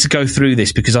I needed to go through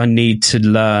this because I need to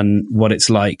learn what it's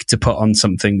like to put on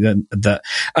something that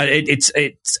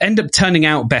it's ended up turning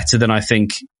out better than I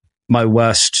think my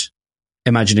worst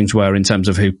imaginings were in terms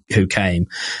of who came.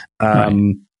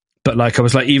 But like, I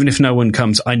was like, even if no one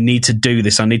comes, I need to do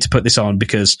this. I need to put this on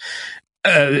because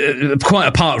quite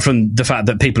apart from the fact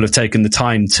that people have taken the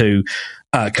time to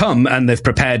come and they've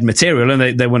prepared material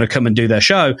and they want to come and do their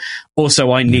show.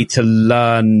 Also, I need to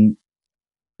learn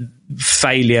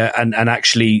failure and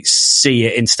actually see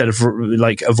it instead of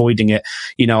like avoiding it.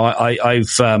 You know,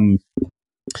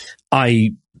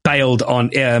 I bailed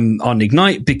on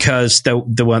Ignite because there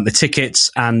weren't the tickets,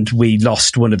 and we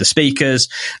lost one of the speakers,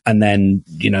 and then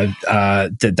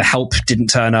the help didn't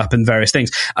turn up and various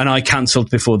things, and I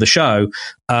cancelled before the show,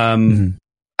 and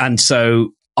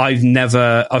so I've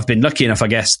been lucky enough, I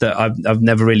guess, that I've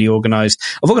never really organised.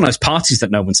 I've organised parties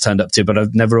that no one's turned up to, but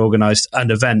I've never organised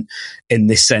an event in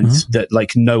this sense that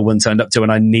like no one turned up to,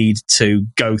 and I need to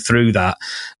go through that.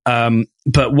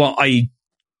 But what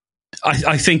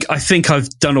I think I've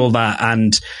done all that,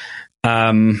 and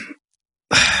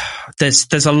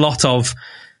there's a lot of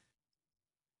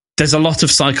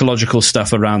psychological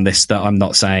stuff around this that I'm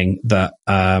not saying that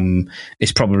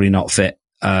is probably not fit.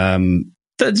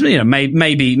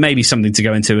 Maybe something to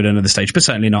go into at another stage, but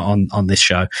certainly not on this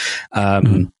show.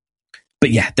 But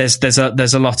yeah, there's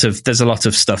a lot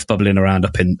of stuff bubbling around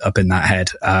up in that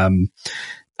head,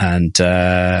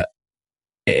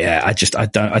 yeah, I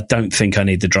don't think I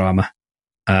need the drama.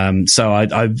 So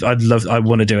I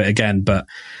want to do it again, but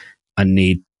I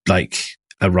need like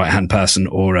a right-hand person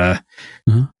or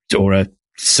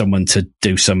someone to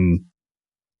do some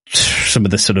of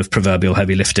the sort of proverbial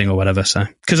heavy lifting or whatever. So,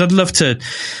 because I'd love to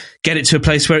get it to a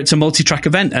place where it's a multi-track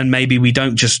event, and maybe we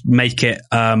don't just make it,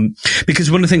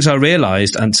 because one of the things I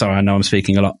realized, and sorry, I know I'm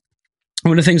speaking a lot.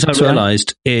 One of the things I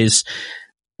realized is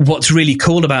what's really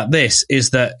cool about this is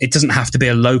that it doesn't have to be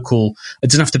it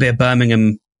doesn't have to be a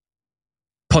Birmingham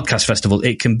podcast festival.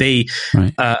 It can be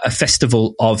a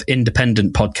festival of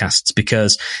independent podcasts,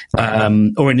 because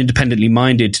or an independently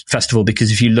minded festival,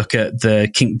 because if you look at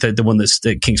the one that's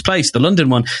the King's Place, the London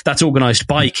one, that's organised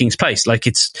by King's Place. Like,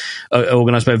 it's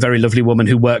organised by a very lovely woman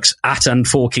who works at and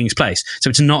for King's Place.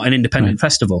 So it's not an independent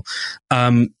festival.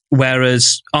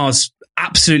 Whereas ours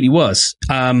absolutely was,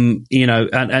 and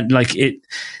like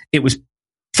it was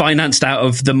financed out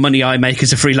of the money I make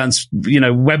as a freelance,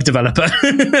 web developer.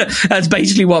 That's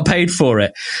basically what paid for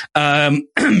it. And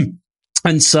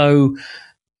so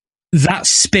that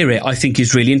spirit, I think,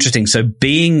 is really interesting. So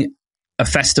being a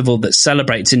festival that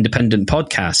celebrates independent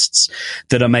podcasts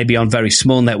that are maybe on very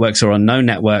small networks or on no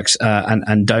networks,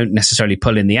 and don't necessarily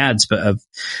pull in the ads, but of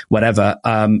whatever,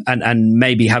 and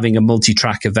maybe having a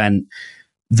multi-track event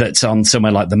that's on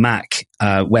somewhere like the Mac,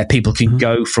 where people can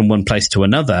go from one place to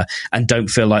another and don't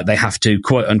feel like they have to,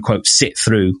 quote unquote, sit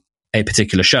through a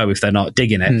particular show if they're not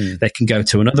digging it. They can go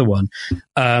to another one,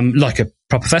 like a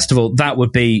proper festival. That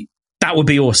would be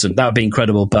awesome. That would be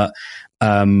incredible. But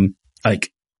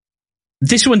like,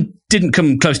 this one didn't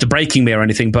come close to breaking me or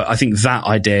anything, but I think that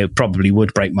idea probably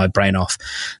would break my brain off.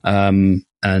 So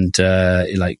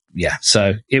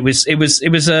it was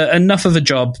enough of a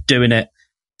job doing it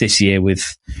this year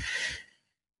with,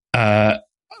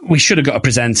 we should have got a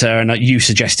presenter, and you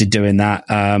suggested doing that.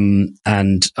 And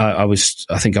I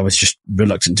think I was just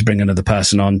reluctant to bring another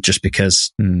person on, just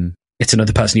because it's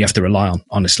another person you have to rely on,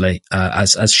 honestly,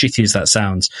 as shitty as that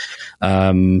sounds.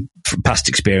 From past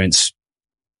experience,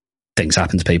 things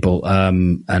happen to people,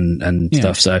 and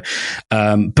stuff. So,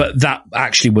 but that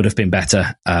actually would have been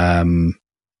better.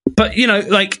 But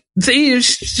like,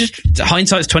 just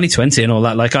hindsight's 2020 and all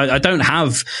that. Like, I don't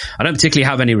particularly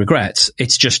have any regrets.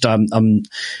 It's just I'd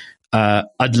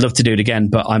love to do it again,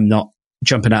 but I'm not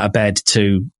jumping out of bed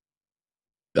to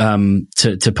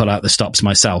pull out the stops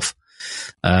myself,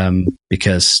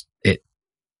 because it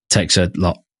takes a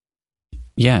lot.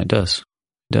 Yeah, it does.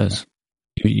 It does.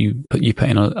 You put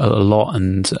in a lot,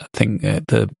 and I think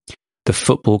the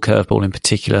football curveball in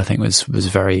particular, I think was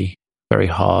very, very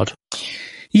hard.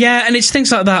 Yeah, and it's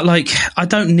things like that. Like, I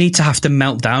don't need to have to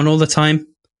melt down all the time.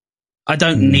 I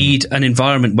don't need an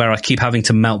environment where I keep having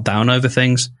to melt down over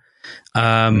things.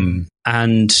 And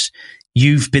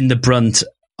you've been the brunt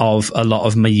of a lot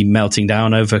of me melting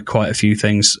down over quite a few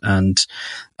things. And,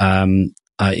 I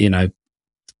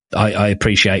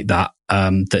appreciate that,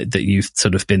 that you've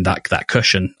sort of been that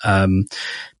cushion,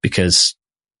 because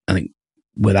I think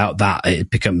without that, it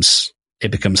becomes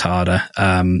harder.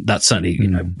 That's certainly,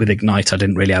 with Ignite, I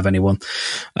didn't really have anyone.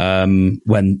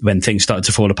 When things started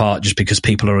to fall apart just because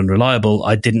people are unreliable,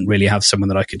 I didn't really have someone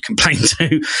that I could complain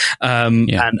to.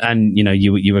 And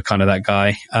you were kind of that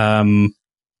guy.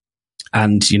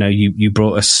 And you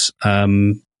brought us, a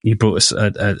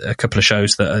couple of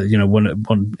shows that,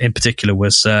 one in particular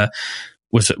was a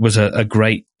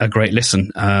great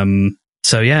listen.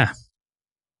 So yeah.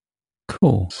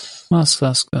 Cool. Well,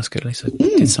 that's good. Lisa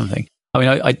did something. I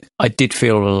mean, I did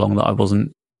feel all along that I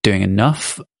wasn't doing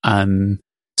enough.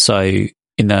 So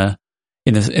in the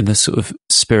sort of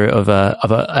spirit of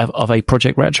a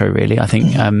Project Retro, really, I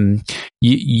think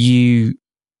you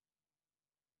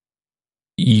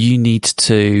need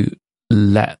to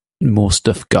let more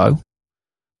stuff go.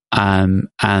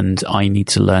 and I need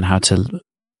to learn how to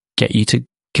get you to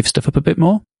give stuff up a bit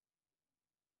more.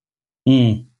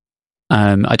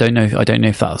 I don't know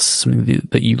if that's something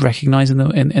that you recognise in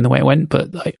the way it went, but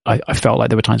I felt like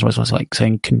there were times where I was like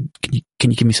saying, "Can you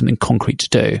give me something concrete to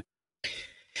do?"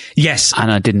 Yes,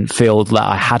 and I didn't feel that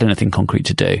I had anything concrete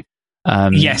to do.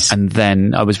 Yes, and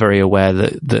then I was very aware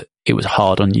that it was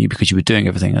hard on you because you were doing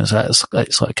everything. It's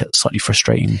like a slightly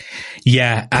frustrating,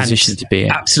 position to be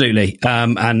in. Absolutely,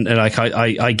 and like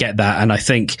I get that, and I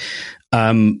think.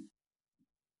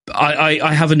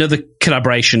 I have another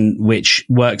collaboration which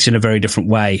works in a very different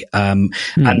way, and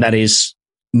that is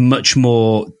much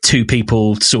more two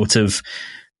people sort of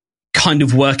kind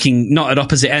of working not at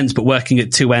opposite ends, but working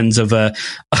at two ends of a.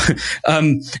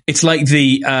 It's like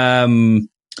the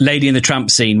Lady and the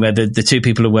Tramp scene where the two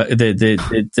people are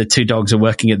the two dogs are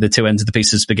working at the two ends of the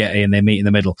piece of spaghetti and they meet in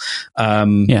the middle.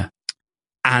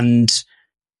 And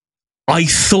I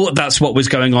thought that's what was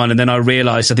going on, and then I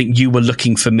realized I think you were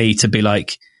looking for me to be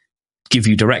like. Give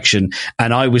you direction,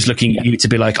 and I was looking at you to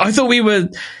be like, I thought we were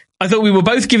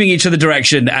both giving each other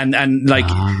direction, and like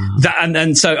that,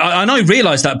 and so I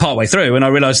realized that partway through, and I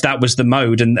realized that was the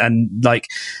mode, and like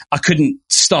I couldn't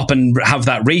stop and have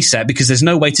that reset because there's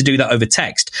no way to do that over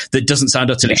text that doesn't sound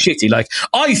utterly shitty. Like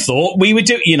I thought we would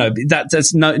do,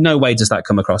 there's no way does that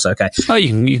come across okay. Oh,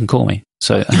 you can call me.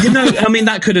 So I mean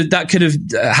that could have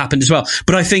happened as well,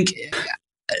 but I think.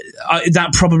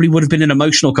 That probably would have been an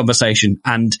emotional conversation,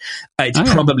 and it's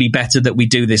probably better that we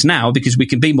do this now because we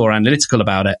can be more analytical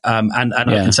about it. And I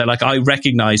can say, like, I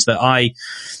recognize that I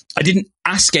didn't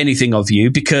ask anything of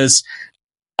you because,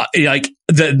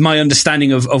 my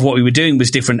understanding of what we were doing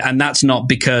was different, and that's not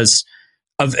because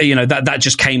of that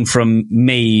just came from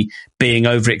me being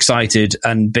overexcited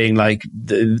and being like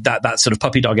that sort of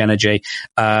puppy dog energy,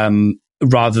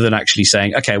 rather than actually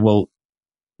saying, okay, well.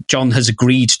 John has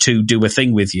agreed to do a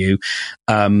thing with you.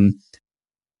 So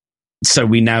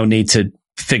we now need to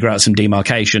figure out some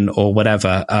demarcation or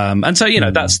whatever. And so,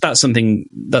 that's something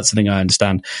I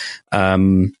understand.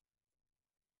 Yeah.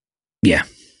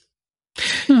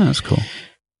 Oh, that's cool.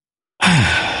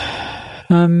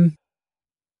 To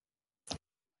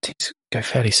go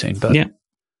fairly soon, but yeah.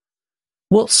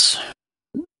 What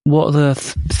are the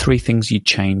three things you'd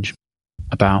change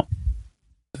about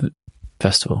the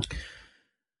festival?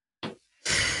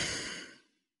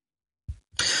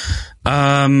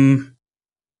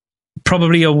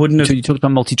 Probably I wouldn't have. So you talked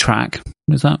about multi-track.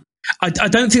 Is that? I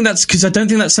don't think that's because I don't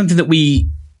think that's something that we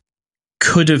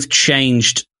could have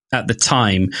changed at the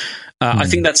time. I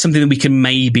think that's something that we can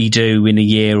maybe do in a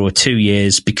year or 2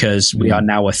 years because we are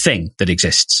now a thing that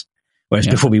exists. Whereas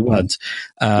before we weren't.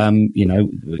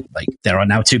 Like there are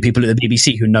now two people at the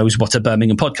BBC who knows what a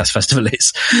Birmingham Podcast Festival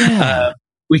is,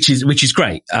 which is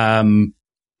great.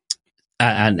 And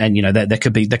there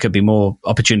could be more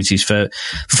opportunities for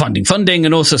funding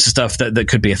and all sorts of stuff that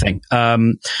could be a thing.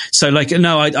 So like,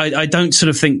 no, I don't sort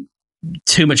of think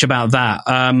too much about that.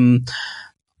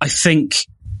 I think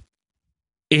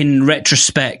in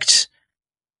retrospect,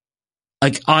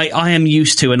 like I am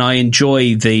used to and I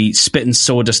enjoy the spit and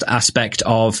sawdust aspect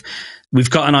of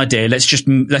we've got an idea.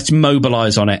 Let's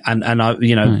mobilize on it. And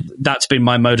that's been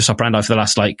my modus operandi for the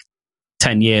last like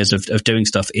 10 years of doing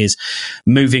stuff is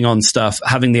moving on stuff,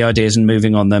 having the ideas and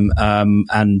moving on them,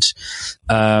 and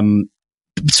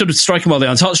sort of striking while the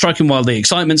iron's hot, striking while the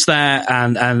excitement's there,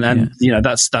 and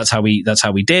that's how we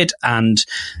did. And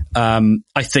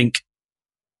I think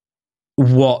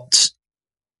what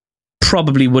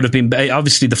probably would have been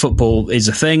obviously the football is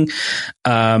a thing,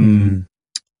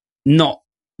 not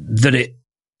that it.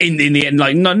 In the end,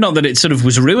 like not that it sort of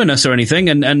was ruinous or anything,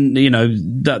 and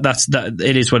that's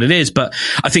it is what it is. But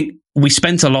I think we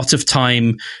spent a lot of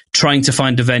time trying to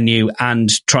find a venue and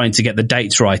trying to get the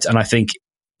dates right, and I think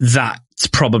that's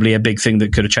probably a big thing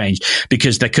that could have changed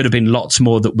because there could have been lots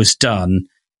more that was done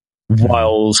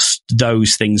whilst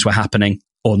those things were happening.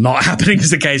 Or not happening,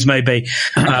 as the case may be,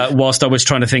 whilst I was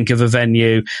trying to think of a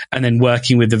venue and then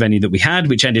working with the venue that we had,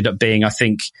 which ended up being, I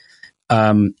think,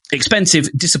 expensive,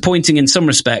 disappointing in some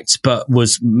respects, but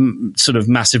was sort of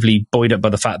massively buoyed up by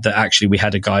the fact that actually we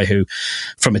had a guy who,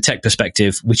 from a tech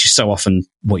perspective, which is so often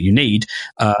what you need,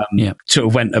 sort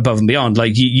of went above and beyond.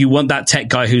 Like you want that tech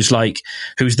guy who's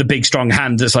the big strong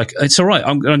hand that's like, it's all right,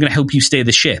 I'm going to help you steer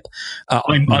the ship.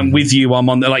 I'm with you. I'm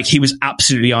on like he was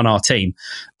absolutely on our team.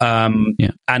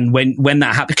 And when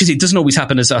that happened, because it doesn't always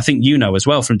happen, as I think you know as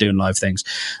well from doing live things,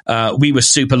 we were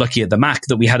super lucky at the Mac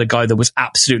that we had a guy that was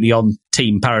absolutely on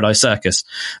Team Paradise Circus.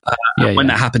 When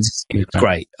that happens, it's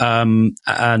great.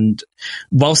 And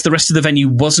whilst the rest of the venue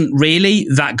wasn't really,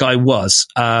 that guy was.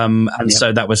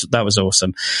 So that was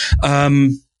awesome.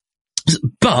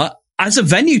 But as a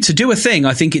venue to do a thing,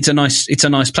 I think it's a nice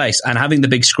place, and having the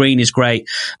big screen is great.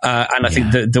 And I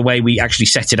think the way we actually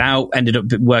set it out ended up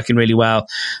working really well.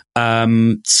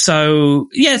 So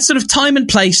yeah, sort of time and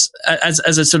place as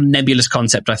a sort of nebulous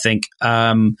concept, I think.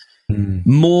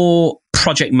 More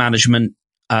project management,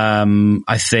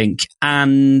 I think.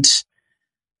 And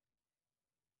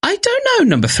I don't know,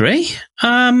 number 3.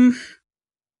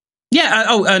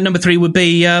 Number 3 would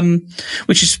be,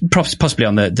 which is possibly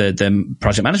on the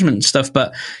project management stuff,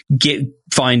 but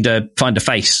find a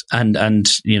face and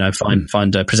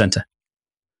find a presenter.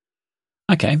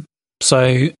 Okay,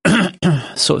 so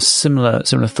sort of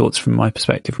similar thoughts from my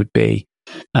perspective would be,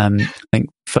 I think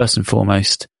first and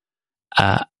foremost,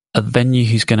 a venue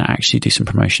who's going to actually do some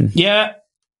promotion. Yeah.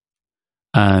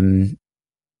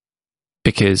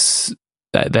 Because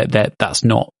that's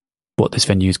not what this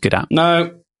venue is good at.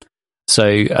 No. So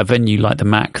a venue like the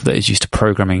Mac that is used to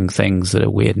programming things that are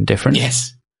weird and different.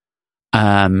 Yes.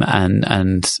 And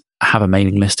have a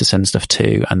mailing list to send stuff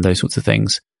to and those sorts of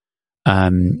things,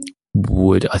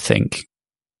 would, I think,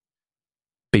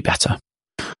 be better.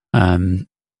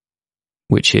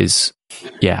 Which is,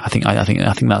 I think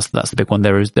that's the big one.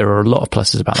 There are a lot of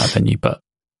pluses about that venue, but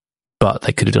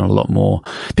they could have done a lot more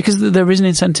because there is an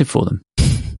incentive for them.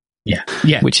 Yeah.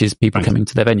 Which is people coming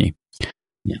to their venue.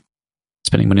 Yeah.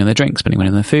 Spending money on their drink, spending money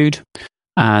on their food,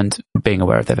 and being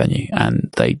aware of their venue.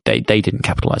 And they didn't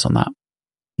capitalize on that.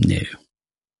 No.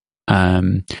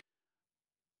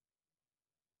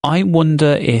 I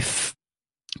wonder if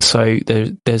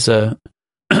there's a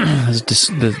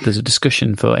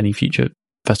discussion for any future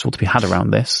festival to be had around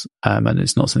this, and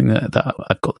it's not something that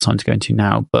I've got the time to go into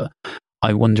now. But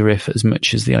I wonder if, as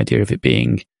much as the idea of it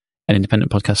being an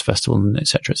independent podcast festival and et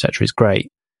cetera, is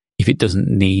great, if it doesn't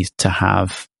need to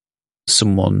have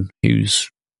someone who's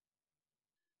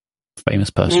a famous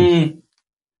person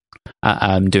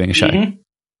doing a show.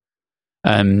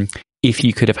 Mm-hmm. If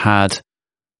you could have had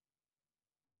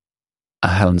a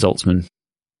Helen Zaltzman,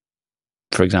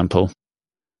 for example,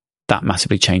 that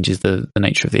massively changes the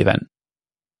nature of the event.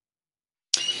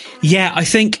 Yeah, I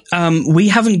think we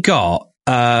haven't got,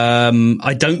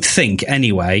 I don't think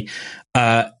anyway,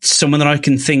 someone that I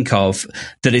can think of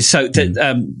that is so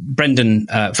that Brendan,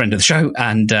 friend of the show,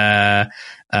 and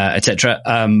etc.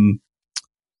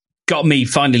 Got me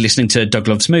finally listening to Doug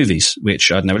Loves Movies,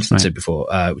 which I'd never listened to before,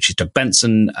 which is Doug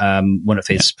Benson. One of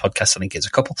his podcasts, I think, is a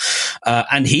couple,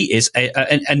 and he is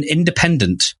an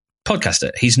independent podcaster.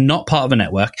 He's not part of a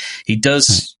network. He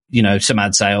does, some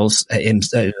ad sales.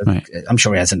 I'm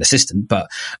sure he has an assistant, but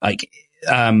like,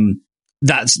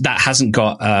 that hasn't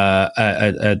got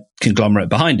a conglomerate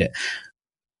behind it.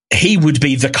 He would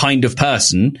be the kind of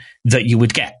person that you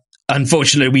would get.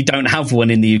 Unfortunately, we don't have one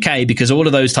in the UK because all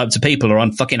of those types of people are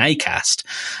on fucking Acast,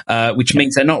 which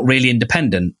means they're not really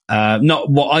independent. Not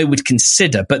what I would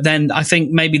consider, but then I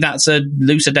think maybe that's a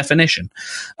looser definition,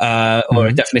 or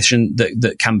a definition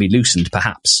that can be loosened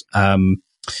perhaps,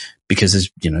 because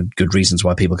there's, good reasons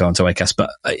why people go onto Acast. But,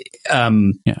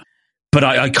 but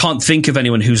I can't think of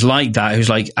anyone who's like that, who's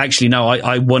like, actually, no,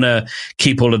 I want to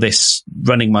keep all of this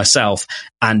running myself,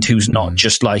 and who's not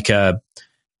just like a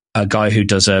guy who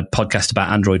does a podcast about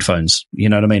Android phones. You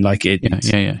know what I mean? Like it.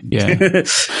 Yeah.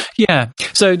 Yeah.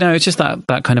 So no, it's just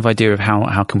that kind of idea of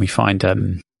how can we find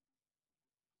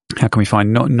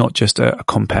not just a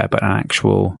compare, but an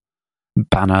actual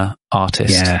banner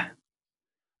artist. Yeah.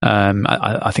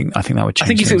 I think that would change. I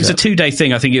think if it was a 2-day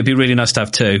thing, I think it'd be really nice to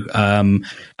have 2.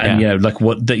 Like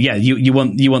what? You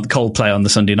want Coldplay on the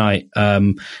Sunday night.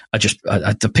 I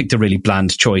picked a really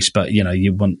bland choice, but you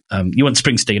want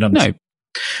Springsteen on. No,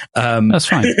 that's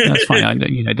fine. That's fine. I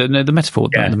know, the metaphor.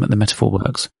 Yeah. The metaphor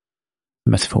works.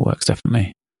 The metaphor works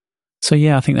definitely. So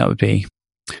yeah, I think that would be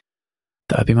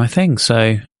my thing.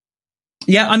 So.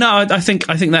 Yeah, I know. I think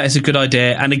that is a good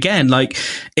idea. And again, like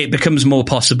it becomes more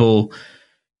possible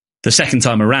the second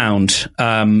time around,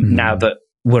 now that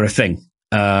we're a thing,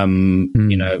 that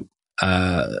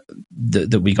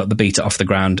we got the beta off the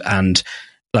ground, and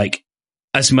like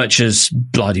as much as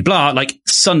blah de blah, like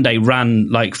Sunday ran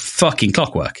like fucking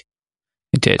clockwork.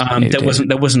 It did.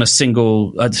 There wasn't a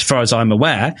single, as far as I'm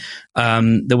aware,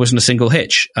 there wasn't a single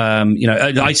hitch.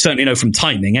 I certainly know from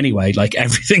timing anyway, like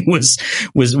everything was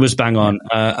bang on.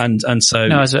 And so.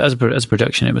 No, as a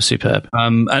production, it was superb.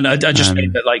 And I just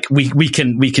think that like we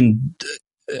can,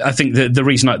 I think the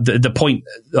reason, the point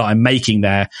that I'm making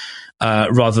there,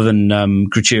 rather than,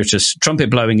 gratuitous trumpet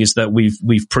blowing, is that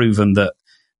we've proven that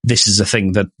this is a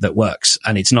thing that works,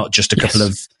 and it's not just a couple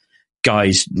of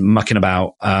guys mucking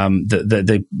about,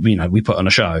 that we put on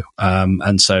a show.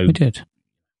 And so we did.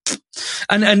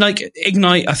 And like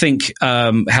Ignite, I think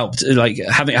helped. Like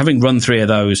having run 3 of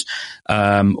those,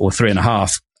 or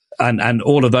 3.5, and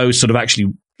all of those sort of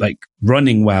actually like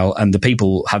running well, and the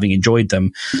people having enjoyed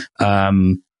them,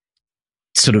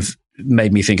 sort of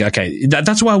made me think, okay,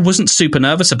 that's why I wasn't super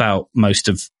nervous about most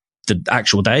of the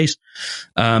actual days,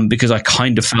 because I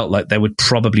kind of felt like they would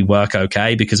probably work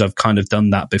okay, because I've kind of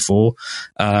done that before.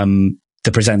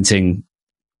 The presenting,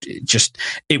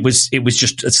 it was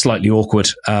just slightly awkward,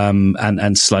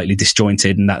 and slightly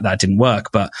disjointed, and that didn't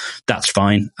work, but that's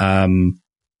fine.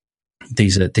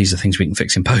 These are things we can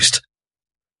fix in post.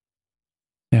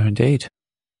 Yeah, indeed.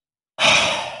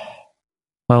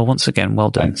 Well, once again, well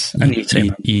done. Thanks. And you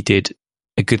too. You did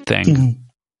a good thing. Mm-hmm.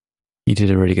 You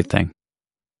did a really good thing.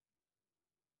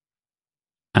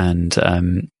 And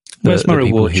where's my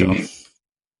reward, John?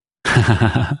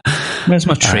 Where's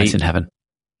my treat? It's in heaven.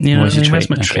 Yeah, where's your treat? Where's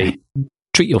my treat?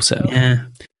 Treat yourself. Yeah.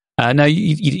 No,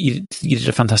 you did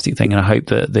a fantastic thing, and I hope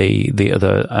that the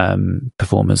other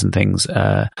performers and things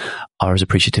are as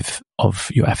appreciative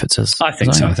of your efforts as I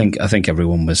think as so. am. I think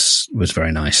everyone was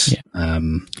very nice. Yeah.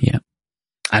 Yeah.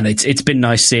 And it's been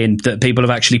nice seeing that people have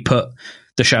actually put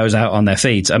the shows out on their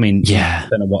feeds. I mean, yeah. I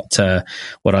don't know what our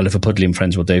Liverpudlian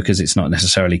friends will do, because it's not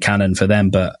necessarily canon for them,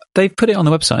 but they've put it on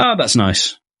the website. Oh, that's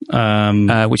nice.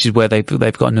 Which is where they've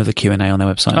got another Q&A on their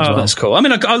website as well. That's cool. I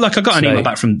mean, I got an email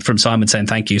back from Simon saying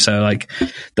thank you. So like,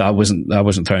 I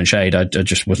wasn't throwing shade. I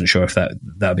just wasn't sure if that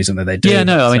would be something they do. Yeah,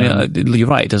 no, I mean, you're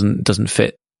right. It doesn't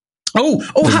fit. I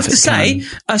have to say,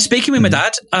 speaking with my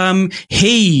dad,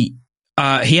 he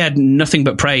had nothing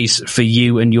but praise for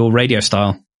you and your radio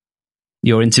style,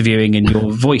 your interviewing and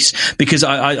your voice, because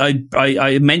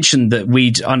I mentioned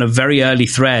that on a very early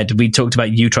thread, we talked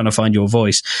about you trying to find your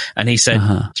voice, and he said,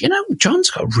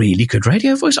 John's got a really good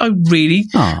radio voice.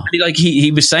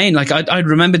 He was saying, like, I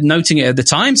remembered noting it at the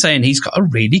time, saying he's got a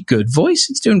really good voice.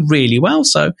 It's doing really well.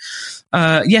 So,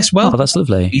 yes, well, that's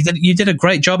lovely. You did a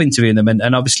great job interviewing them,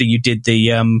 and obviously you did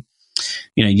the,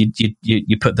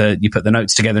 you put the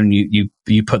notes together, and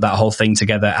you put that whole thing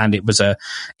together, and it was a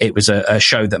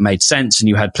show that made sense, and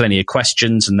you had plenty of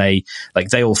questions, and they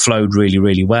all flowed really,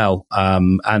 really well.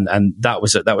 And that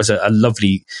was a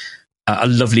lovely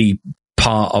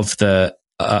part of the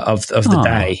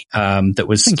day, that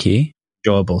was thank you.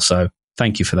 enjoyable. So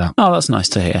thank you for that. Oh, that's nice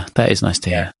to hear. That is nice to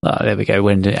hear. There we go.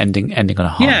 We're ending on a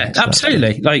high. Yeah,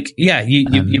 absolutely.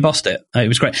 You bossed it. It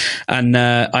was great. And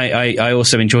I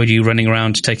also enjoyed you running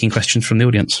around taking questions from the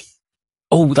audience.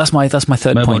 Oh, that's my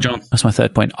third Mobile point. John. That's my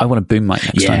third point. I want a boom mic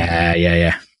next time.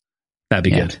 Yeah. That'd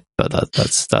be good. But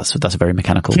that's a very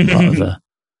mechanical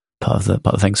part of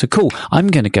the thing. So cool. I'm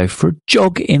going to go for a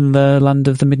jog in the land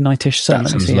of the midnightish sun. That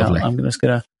sounds lovely. I'm just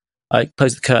going to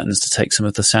close the curtains to take some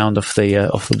of the sound off the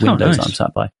windows I'm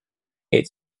sat by. It's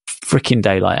freaking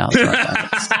daylight outside.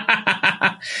 It's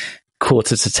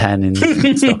 9:45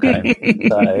 in Stockholm.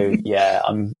 So yeah,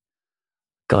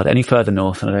 any further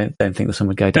north, and I don't think the sun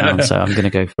would go down. So I'm going to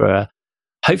go for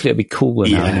hopefully it'll be cooler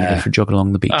now. I'm going to go for a jog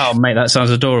along the beach. Oh mate, that sounds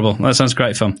adorable. That sounds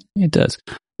great fun. It does,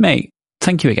 mate.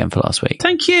 Thank you again for last week.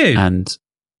 Thank you. And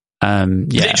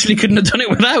literally couldn't have done it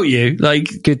without you. Like,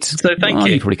 good. So thank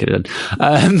you. You probably could have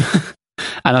done.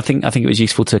 And I think it was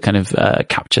useful to kind of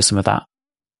capture some of that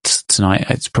tonight.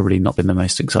 It's probably not been the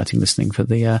most exciting listening for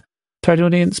the thread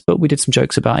audience, but we did some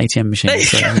jokes about ATM machines.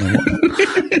 So,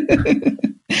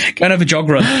 go and have a jog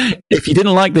run. If you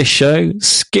didn't like this show,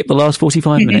 skip the last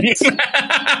 45 minutes.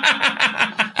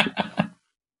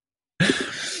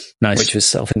 Nice. Which was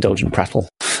self-indulgent prattle.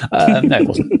 No, it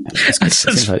wasn't.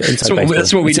 That's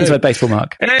what we do. Inside baseball,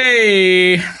 Mark.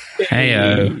 Hey.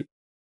 Hey-o.